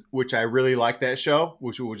Badlands, which I really liked that show,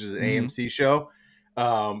 which is an AMC show.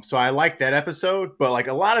 So I liked that episode, but like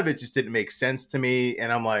a lot of it just didn't make sense to me.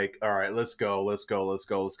 And I'm like, all right, let's go.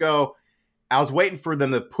 I was waiting for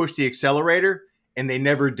them to push the accelerator, and they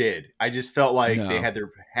never did. I just felt like they had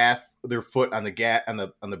their foot on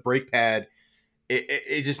the brake pad.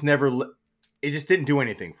 It just didn't do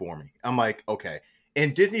anything for me. I'm like, okay.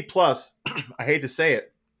 And Disney Plus, I hate to say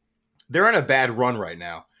it, they're on a bad run right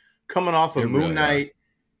now. Coming off of Moon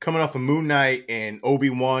Knight and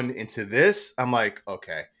Obi-Wan into this, I'm like,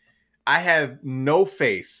 okay. I have no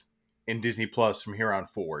faith in Disney Plus from here on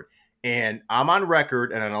forward. And I'm on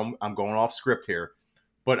record, and I know I'm going off script here,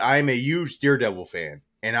 but I am a huge Daredevil fan,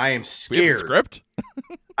 and I am scared. We have a script?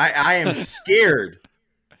 I am scared.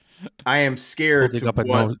 I am scared. Holding up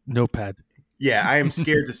a notepad. Yeah, I am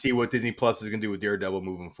scared to see what Disney Plus is going to do with Daredevil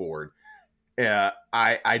moving forward.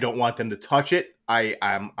 I don't want them to touch it.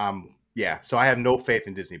 So I have no faith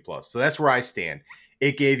in Disney Plus. So that's where I stand.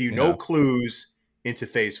 It gave you no clues into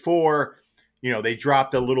Phase 4. They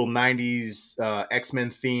dropped a little 90s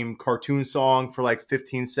X-Men themed cartoon song for like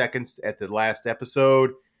 15 seconds at the last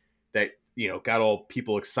episode that, got all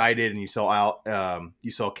people excited, and you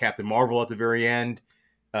saw Captain Marvel at the very end,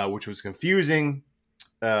 which was confusing.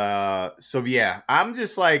 I'm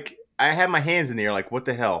just like, I have my hands in the air, like, what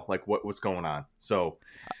the hell? Like, what's going on? So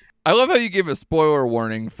I love how you give a spoiler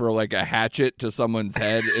warning for like a hatchet to someone's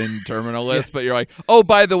head in Terminal List, but you're like, oh,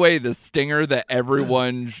 by the way, the stinger that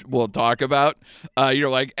everyone will talk about.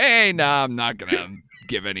 You're like, hey, nah, I'm not going to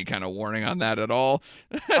give any kind of warning on that at all.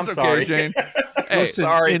 That's okay, sorry. Shane. Hey, listen,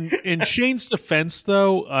 sorry. In Shane's defense,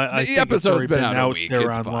 though, I think episode's it's been out a week. there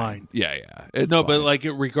It's online. Fine. Yeah. It's no, fine. but like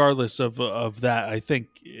regardless of that, I think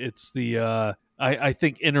it's the I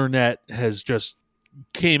think internet has just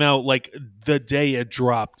came out like the day it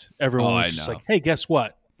dropped. Everyone was just like, hey, guess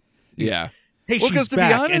what? Yeah. Hey, Well, 'cause she's to be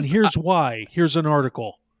back, honest, and here's why. Here's an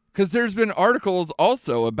article. Because there's been articles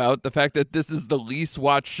also about the fact that this is the least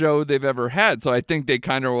watched show they've ever had. So I think they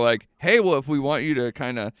kind of were like, hey, well, if we want you to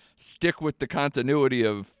kind of stick with the continuity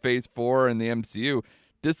of Phase 4 and the MCU,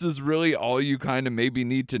 this is really all you kind of maybe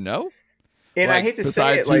need to know. And like, I hate to say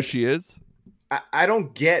besides it, who like, she is. I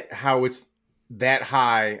don't get how it's that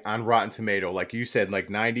high on Rotten Tomato, like you said, like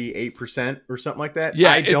 98% or something like that.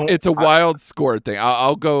 Yeah, I it's a wild score thing.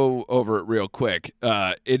 I'll go over it real quick.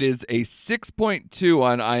 It is a 6.2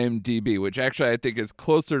 on IMDb, which actually I think is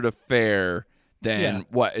closer to fair than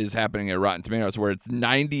what is happening at Rotten Tomatoes, where it's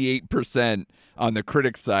 98% on the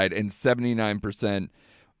critic side and 79%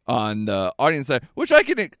 on the audience side, which I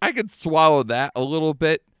could swallow that a little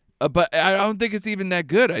bit, but I don't think it's even that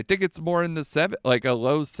good. I think it's more in the a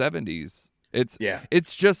low 70s.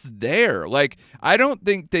 It's just there. Like, I don't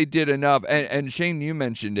think they did enough. And Shane, you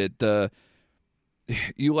mentioned it.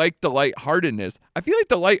 You like the lightheartedness. I feel like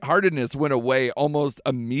the lightheartedness went away almost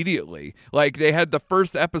immediately. Like, they had the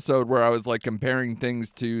first episode where I was like comparing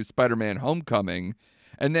things to Spider-Man Homecoming.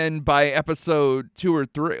 And then by episode 2 or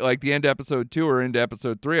 3, like the end of episode 2 or into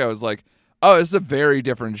episode 3, I was like, oh, it's a very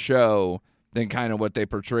different show than kind of what they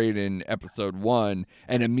portrayed in episode 1.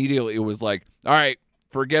 And immediately it was like, all right,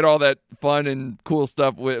 forget all that fun and cool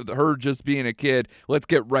stuff with her just being a kid. Let's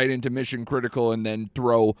get right into Mission Critical and then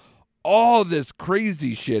throw all this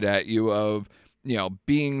crazy shit at you of, you know,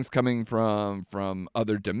 beings coming from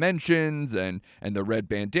other dimensions and the Red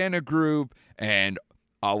Bandana Group and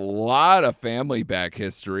a lot of family back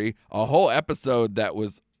history. A whole episode that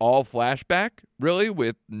was all flashback, really,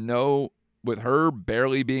 with her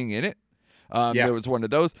barely being in it. There was one of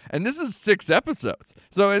those, and this is 6 episodes.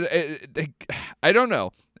 So I don't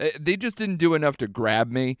know. They just didn't do enough to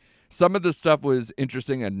grab me. Some of the stuff was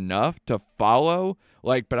interesting enough to follow,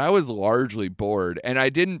 but I was largely bored, and I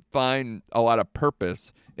didn't find a lot of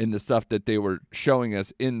purpose in the stuff that they were showing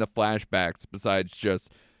us in the flashbacks besides just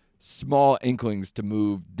small inklings to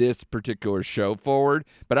move this particular show forward.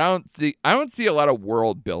 But I don't see a lot of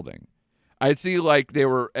world building. I see like they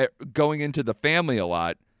were going into the family a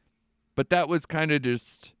lot, but that was kind of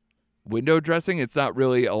just window dressing. It's not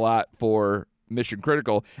really a lot for Mission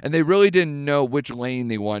Critical, and they really didn't know which lane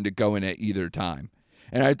they wanted to go in at either time.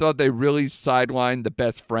 And I thought they really sidelined the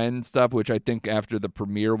best friend stuff, which I think after the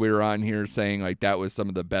premiere we were on here saying like that was some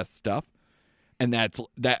of the best stuff. And that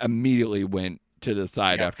immediately went to the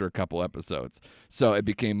side after a couple episodes. So it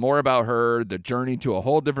became more about her, the journey to a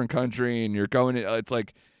whole different country, and it's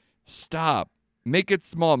like, stop. Make it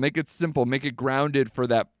small, make it simple, make it grounded for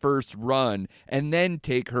that first run, and then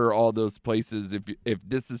take her all those places if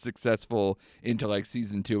this is successful into like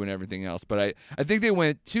season 2 and everything else. But I think they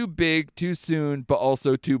went too big, too soon, but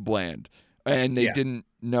also too bland, and they didn't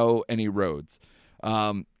know any roads.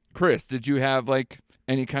 Chris, did you have like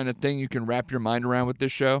any kind of thing you can wrap your mind around with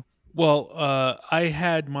this show? Well, I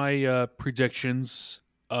had my predictions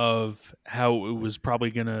of how it was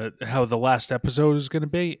probably how the last episode was gonna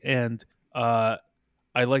be, and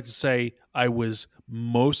I like to say I was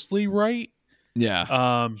mostly right.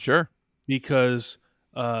 Yeah. Sure. Because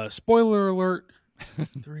spoiler alert,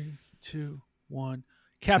 3, 2, 1.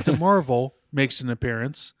 Captain Marvel makes an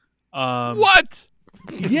appearance. What?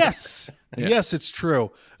 Yes. Yeah. Yes, it's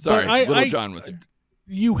true. Sorry, but little John was here.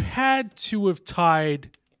 You had to have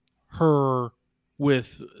tied her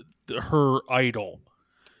with her idol.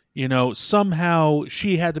 You know, somehow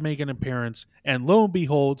she had to make an appearance, and lo and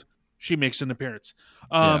behold, she makes an appearance.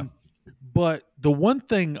 But the one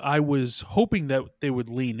thing I was hoping that they would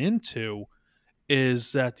lean into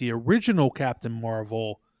is that the original Captain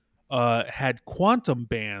Marvel had quantum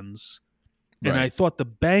bands, and I thought the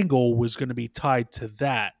bangle was going to be tied to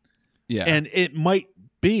that. Yeah. And it might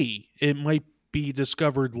be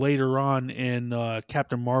discovered later on in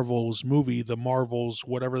Captain Marvel's movie, The Marvels,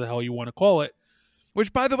 whatever the hell you want to call it.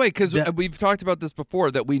 Which, by the way, because we've talked about this before,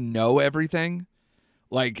 that we know everything.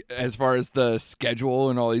 Like, as far as the schedule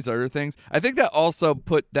and all these other things, I think that also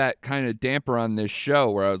put that kind of damper on this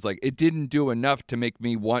show where I was like, it didn't do enough to make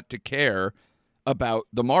me want to care about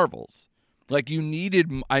the Marvels. Like,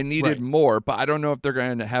 I needed more, but I don't know if they're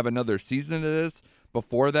going to have another season of this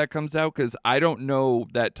before that comes out because I don't know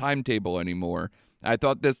that timetable anymore. I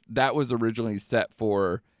thought that was originally set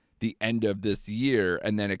for the end of this year,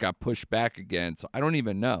 and then it got pushed back again, so I don't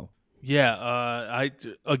even know. Yeah, I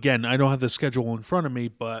don't have the schedule in front of me,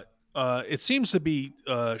 but it seems to be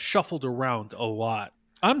shuffled around a lot.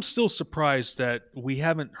 I'm still surprised that we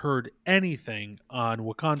haven't heard anything on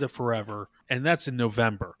Wakanda Forever, and that's in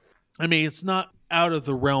November. I mean, it's not out of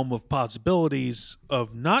the realm of possibilities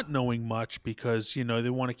of not knowing much because, you know, they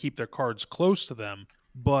want to keep their cards close to them.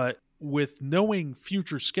 But with knowing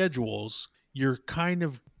future schedules, you're kind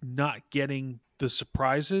of not getting the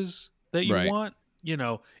surprises that you Right. want.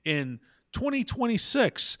 In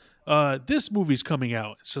 2026, this movie's coming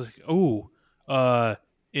out. It's like,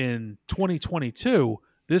 in 2022,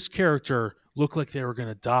 this character looked like they were going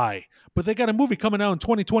to die, but they got a movie coming out in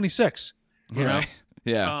 2026. You know? Right.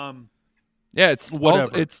 Yeah. Um,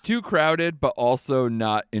 whatever. It's too crowded, but also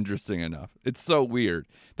not interesting enough. It's so weird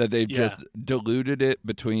that they've just diluted it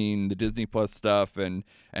between the Disney Plus stuff and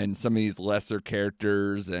some of these lesser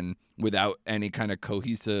characters, and without any kind of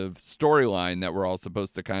cohesive storyline that we're all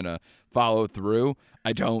supposed to kind of follow through.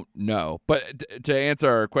 I don't know. But to answer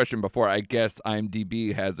our question before, I guess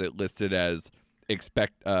IMDb has it listed as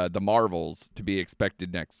expect the Marvels to be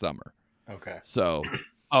expected next summer. Okay. So.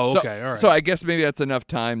 Oh, okay. All right. So I guess maybe that's enough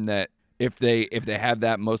time that if they have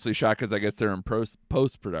that mostly shot, because I guess they're in post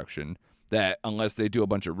production, that unless they do a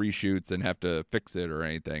bunch of reshoots and have to fix it or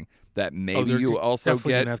anything, that maybe you also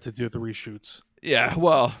definitely get gonna have to do the reshoots. Yeah,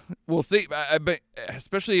 well, we'll see. But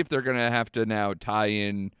especially if they're gonna have to now tie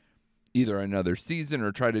in either another season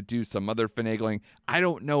or try to do some other finagling. I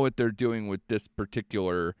don't know what they're doing with this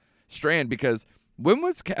particular strand, because when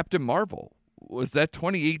was Captain Marvel? Was that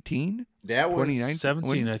 2018? That was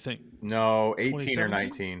 2017, I think. No, 18 or 2017?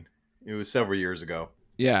 19. It was several years ago.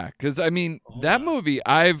 Yeah, because I mean that movie,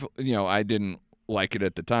 I didn't like it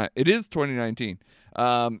at the time. It is 2019.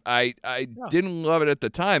 I didn't love it at the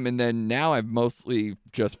time, and then now I've mostly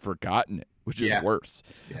just forgotten it, which is worse.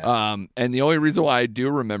 Yeah. And the only reason why I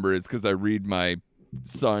do remember is because I read my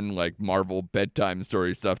son like Marvel bedtime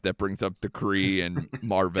story stuff that brings up the Kree and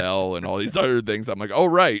Marvel and all these other things. I'm like, oh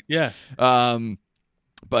right, Yeah.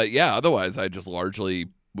 But yeah, otherwise I just largely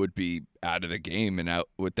would be out of the game and out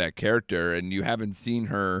with that character. And you haven't seen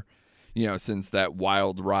her, since that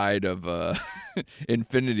wild ride of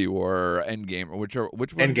Infinity War or Endgame, or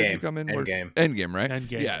which one did you come in? Endgame, right?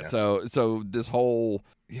 Endgame. Yeah. So this whole,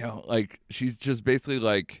 like she's just basically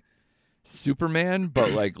like Superman,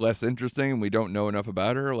 but like less interesting, and we don't know enough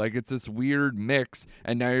about her. Like it's this weird mix,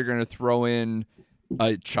 and now you're gonna throw in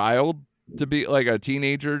a child to be like a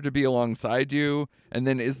teenager to be alongside you, and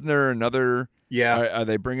then isn't there another? Yeah. Are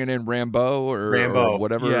they bringing in Rambo or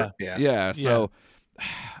whatever? Yeah. So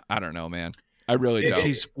I don't know, man. I really don't.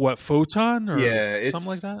 She's what, Photon or it's, something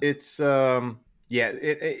like that? It's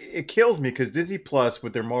it kills me because Disney Plus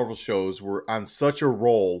with their Marvel shows were on such a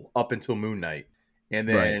roll up until Moon Knight. And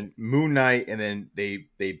then Moon Knight, and then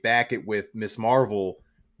they back it with Miss Marvel,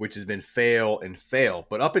 which has been fail.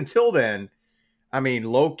 But up until then, I mean,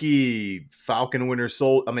 Loki, Falcon, Winter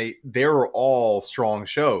Soldier, I mean, they were all strong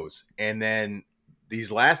shows. And then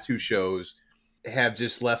these last two shows have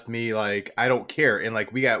just left me like, I don't care. And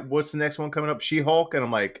like, we got, what's the next one coming up? She-Hulk? And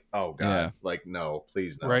I'm like, oh God, like, no,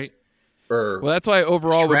 please no. Right. Or well, that's why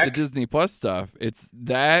overall Shrek. with the Disney Plus stuff, it's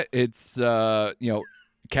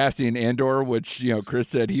Cassian Andor, which Chris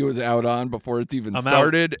said he was out on before it's even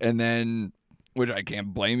started, and then, which I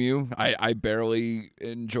can't blame you. I barely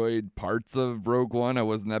enjoyed parts of Rogue One. I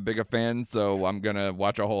wasn't that big a fan, so I'm gonna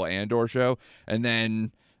watch a whole Andor show, and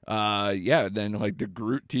then then like the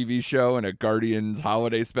Groot TV show and a Guardians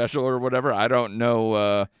holiday special or whatever. I don't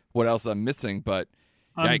know what else I'm missing, but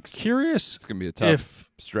I'm yikes. curious. It's gonna be a tough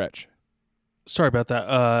stretch. Sorry about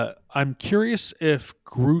that. I'm curious if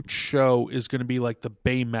Groot's show is going to be like the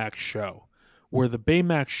Baymax show, where the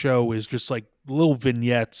Baymax show is just like little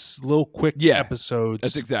vignettes, little quick episodes.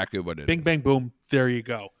 That's exactly what it is. Bing, bang, boom. There you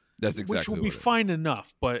go. That's exactly which will what be it is. fine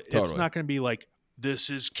enough, but it's Totally. not going to be like, this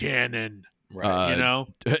is canon. right.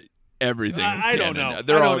 Everything's I don't canon. know.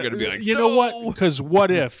 They're I all don't going to be like, you know what? Because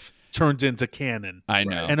what if turns into canon. I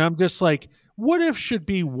know. And I'm just like, what if should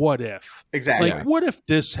be what if? Exactly. Like, what if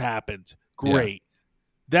this happened? Great.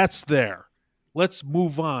 That's there. Let's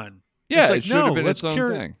move on. Yeah, It's like, it should have no, been let's its own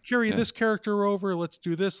carry, thing. carry Yeah. this character over. Let's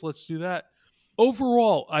do this. Let's do that.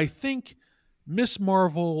 Overall, I think Miss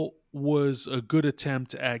Marvel was a good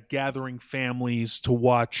attempt at gathering families to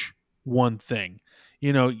watch one thing.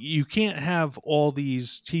 You know, you can't have all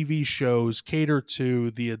these TV shows cater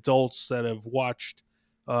to the adults that have watched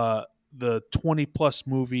the 20 plus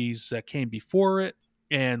movies that came before it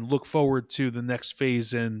and look forward to the next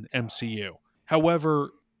phase in MCU.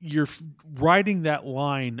 However, you're riding that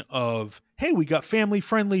line of, hey, we got family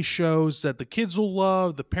friendly shows that the kids will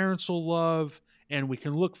love, the parents will love, and we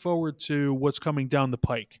can look forward to what's coming down the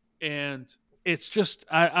pike. And it's just,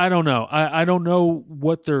 I don't know. I don't know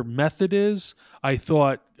what their method is. I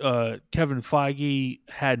thought Kevin Feige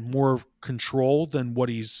had more control than what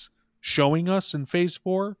he's showing us in Phase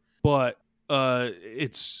 4, but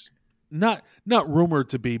it's not rumored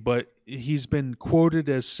to be, but he's been quoted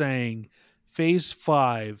as saying Phase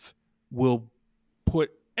 5 will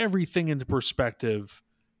put everything into perspective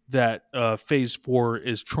that Phase 4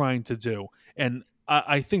 is trying to do. And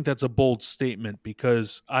I think that's a bold statement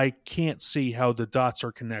because I can't see how the dots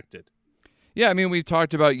are connected. Yeah, I mean, we've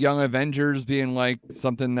talked about Young Avengers being like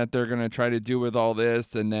something that they're going to try to do with all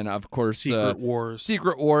this. And then, of course, Secret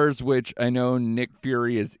Wars, which I know Nick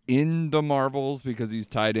Fury is in the Marvels because he's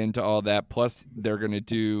tied into all that. Plus, they're going to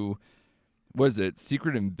do, what is it,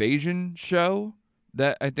 Secret Invasion show?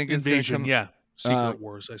 That I think is going to come. Yeah. Secret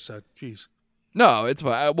Wars, I said. Jeez. No, it's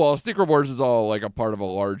fine. Well, Secret Wars is all like a part of a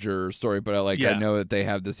larger story, but I know that they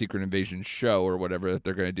have the Secret Invasion show or whatever that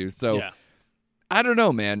they're going to do. So, yeah. I don't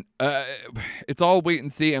know, man. It's all wait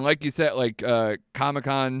and see. And like you said, like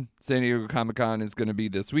Comic-Con, San Diego Comic-Con is going to be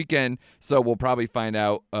this weekend. So we'll probably find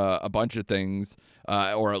out a bunch of things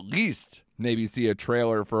or at least maybe see a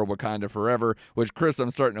trailer for Wakanda Forever, which, Chris,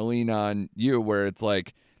 I'm starting to lean on you where it's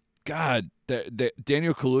like, God,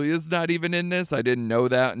 Daniel Kaluuya's not even in this. I didn't know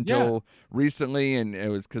that until recently. And it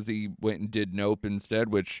was because he went and did Nope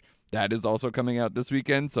instead, which that is also coming out this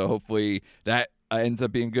weekend. So hopefully that ends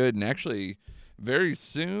up being good. And actually, very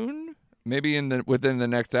soon, maybe within the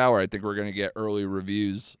next hour, I think we're going to get early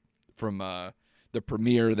reviews from the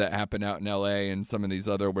premiere that happened out in LA and some of these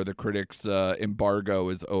other where the critics embargo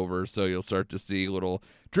is over. So you'll start to see little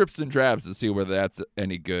drips and drabs to see whether that's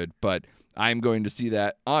any good. But I'm going to see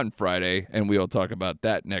that on Friday, and we'll talk about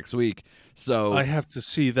that next week. So I have to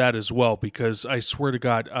see that as well because I swear to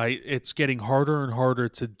God, it's getting harder and harder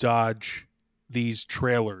to dodge these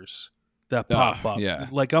trailers that pop up. Yeah.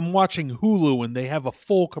 Like I'm watching Hulu and they have a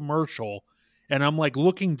full commercial and I'm like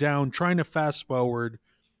looking down, trying to fast forward,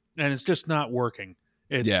 and it's just not working.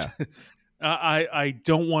 I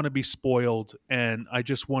don't want to be spoiled, and I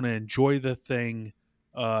just want to enjoy the thing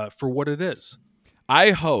for what it is.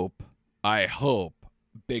 I hope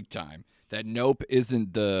big time that Nope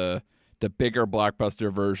isn't the bigger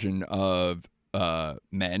blockbuster version of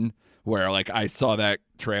Men, where like I saw that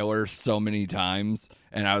trailer so many times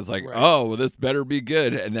and I was like, oh, well, this better be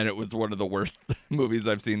good. And then it was one of the worst movies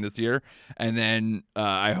I've seen this year. And then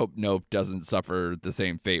I hope Nope doesn't suffer the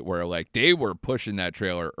same fate where like they were pushing that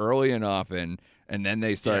trailer early and often, and then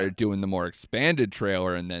they started doing the more expanded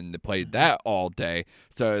trailer, and then they played that all day.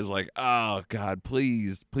 So I was like, oh God,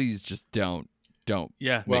 please just don't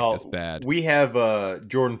make this bad. We have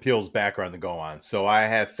Jordan Peele's background to go on, so I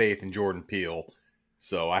have faith in Jordan Peele.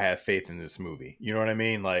 So I have faith in this movie. You know what I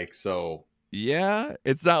mean? Like, so. Yeah,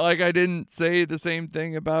 it's not like I didn't say the same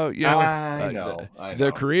thing about, I know.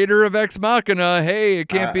 The creator of Ex Machina. Hey, it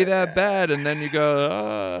can't be that bad. And then you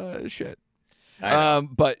go, shit.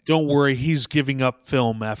 But don't worry, he's giving up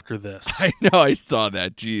film after this. I know, I saw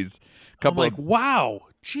that. Jeez. Wow.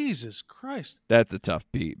 Jesus Christ. That's a tough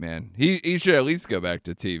beat, man. He should at least go back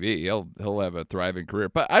to TV. He'll have a thriving career.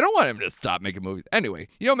 But I don't want him to stop making movies. Anyway,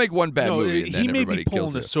 you don't make one bad movie and then everybody kills you. He may be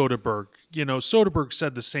pulling a Soderbergh. Soderbergh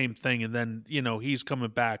said the same thing, and then, he's coming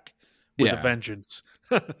back with a vengeance.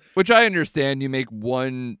 Which I understand. You make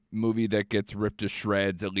one movie that gets ripped to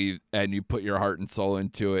shreds and you put your heart and soul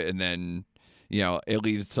into it, and then, it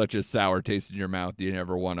leaves such a sour taste in your mouth you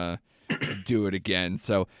never want to do it again.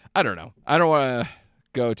 So, I don't know. I don't want to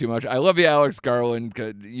go too much. I love you, Alex Garland.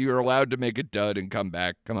 You're allowed to make a dud and come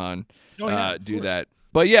back. Come on, do that.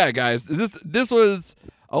 But yeah, guys, this was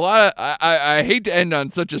a lot of. I hate to end on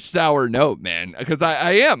such a sour note, man, because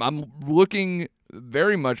I'm looking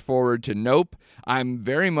very much forward to Nope. I'm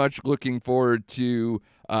very much looking forward to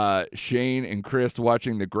Shane and Chris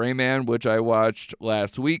watching The Gray Man, which I watched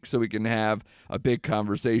last week, so we can have a big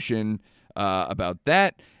conversation about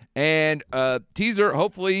that. And teaser,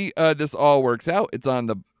 hopefully this all works out. It's on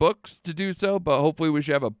the books to do so, but hopefully we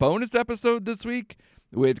should have a bonus episode this week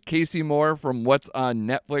with Casey Moore from What's on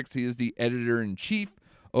Netflix. He is the editor-in-chief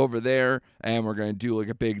over there, and we're going to do like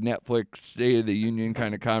a big Netflix State of the Union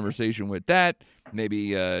kind of conversation with that.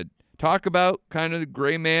 Maybe talk about kind of The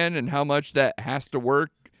Gray Man and how much that has to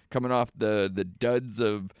work coming off the duds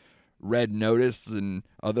of Red Notice and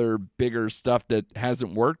other bigger stuff that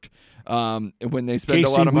hasn't worked. When they spend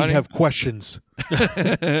Casey, a lot of money, we have questions.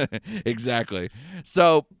 Exactly.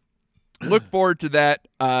 So look forward to that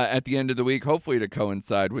at the end of the week, hopefully to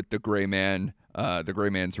coincide with The Gray Man, The Gray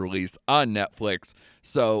Man's release on Netflix.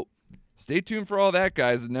 So stay tuned for all that,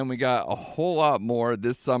 guys. And then we got a whole lot more.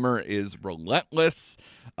 This summer is relentless.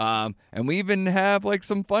 And we even have like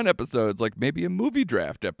some fun episodes, like maybe a movie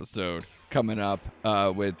draft episode coming up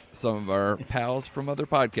with some of our pals from other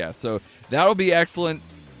podcasts. So that'll be excellent.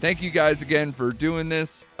 Thank you guys again for doing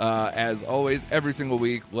this. As always, every single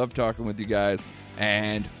week. Love talking with you guys.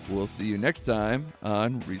 And we'll see you next time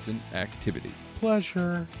on Recent Activity.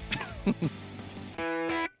 Pleasure.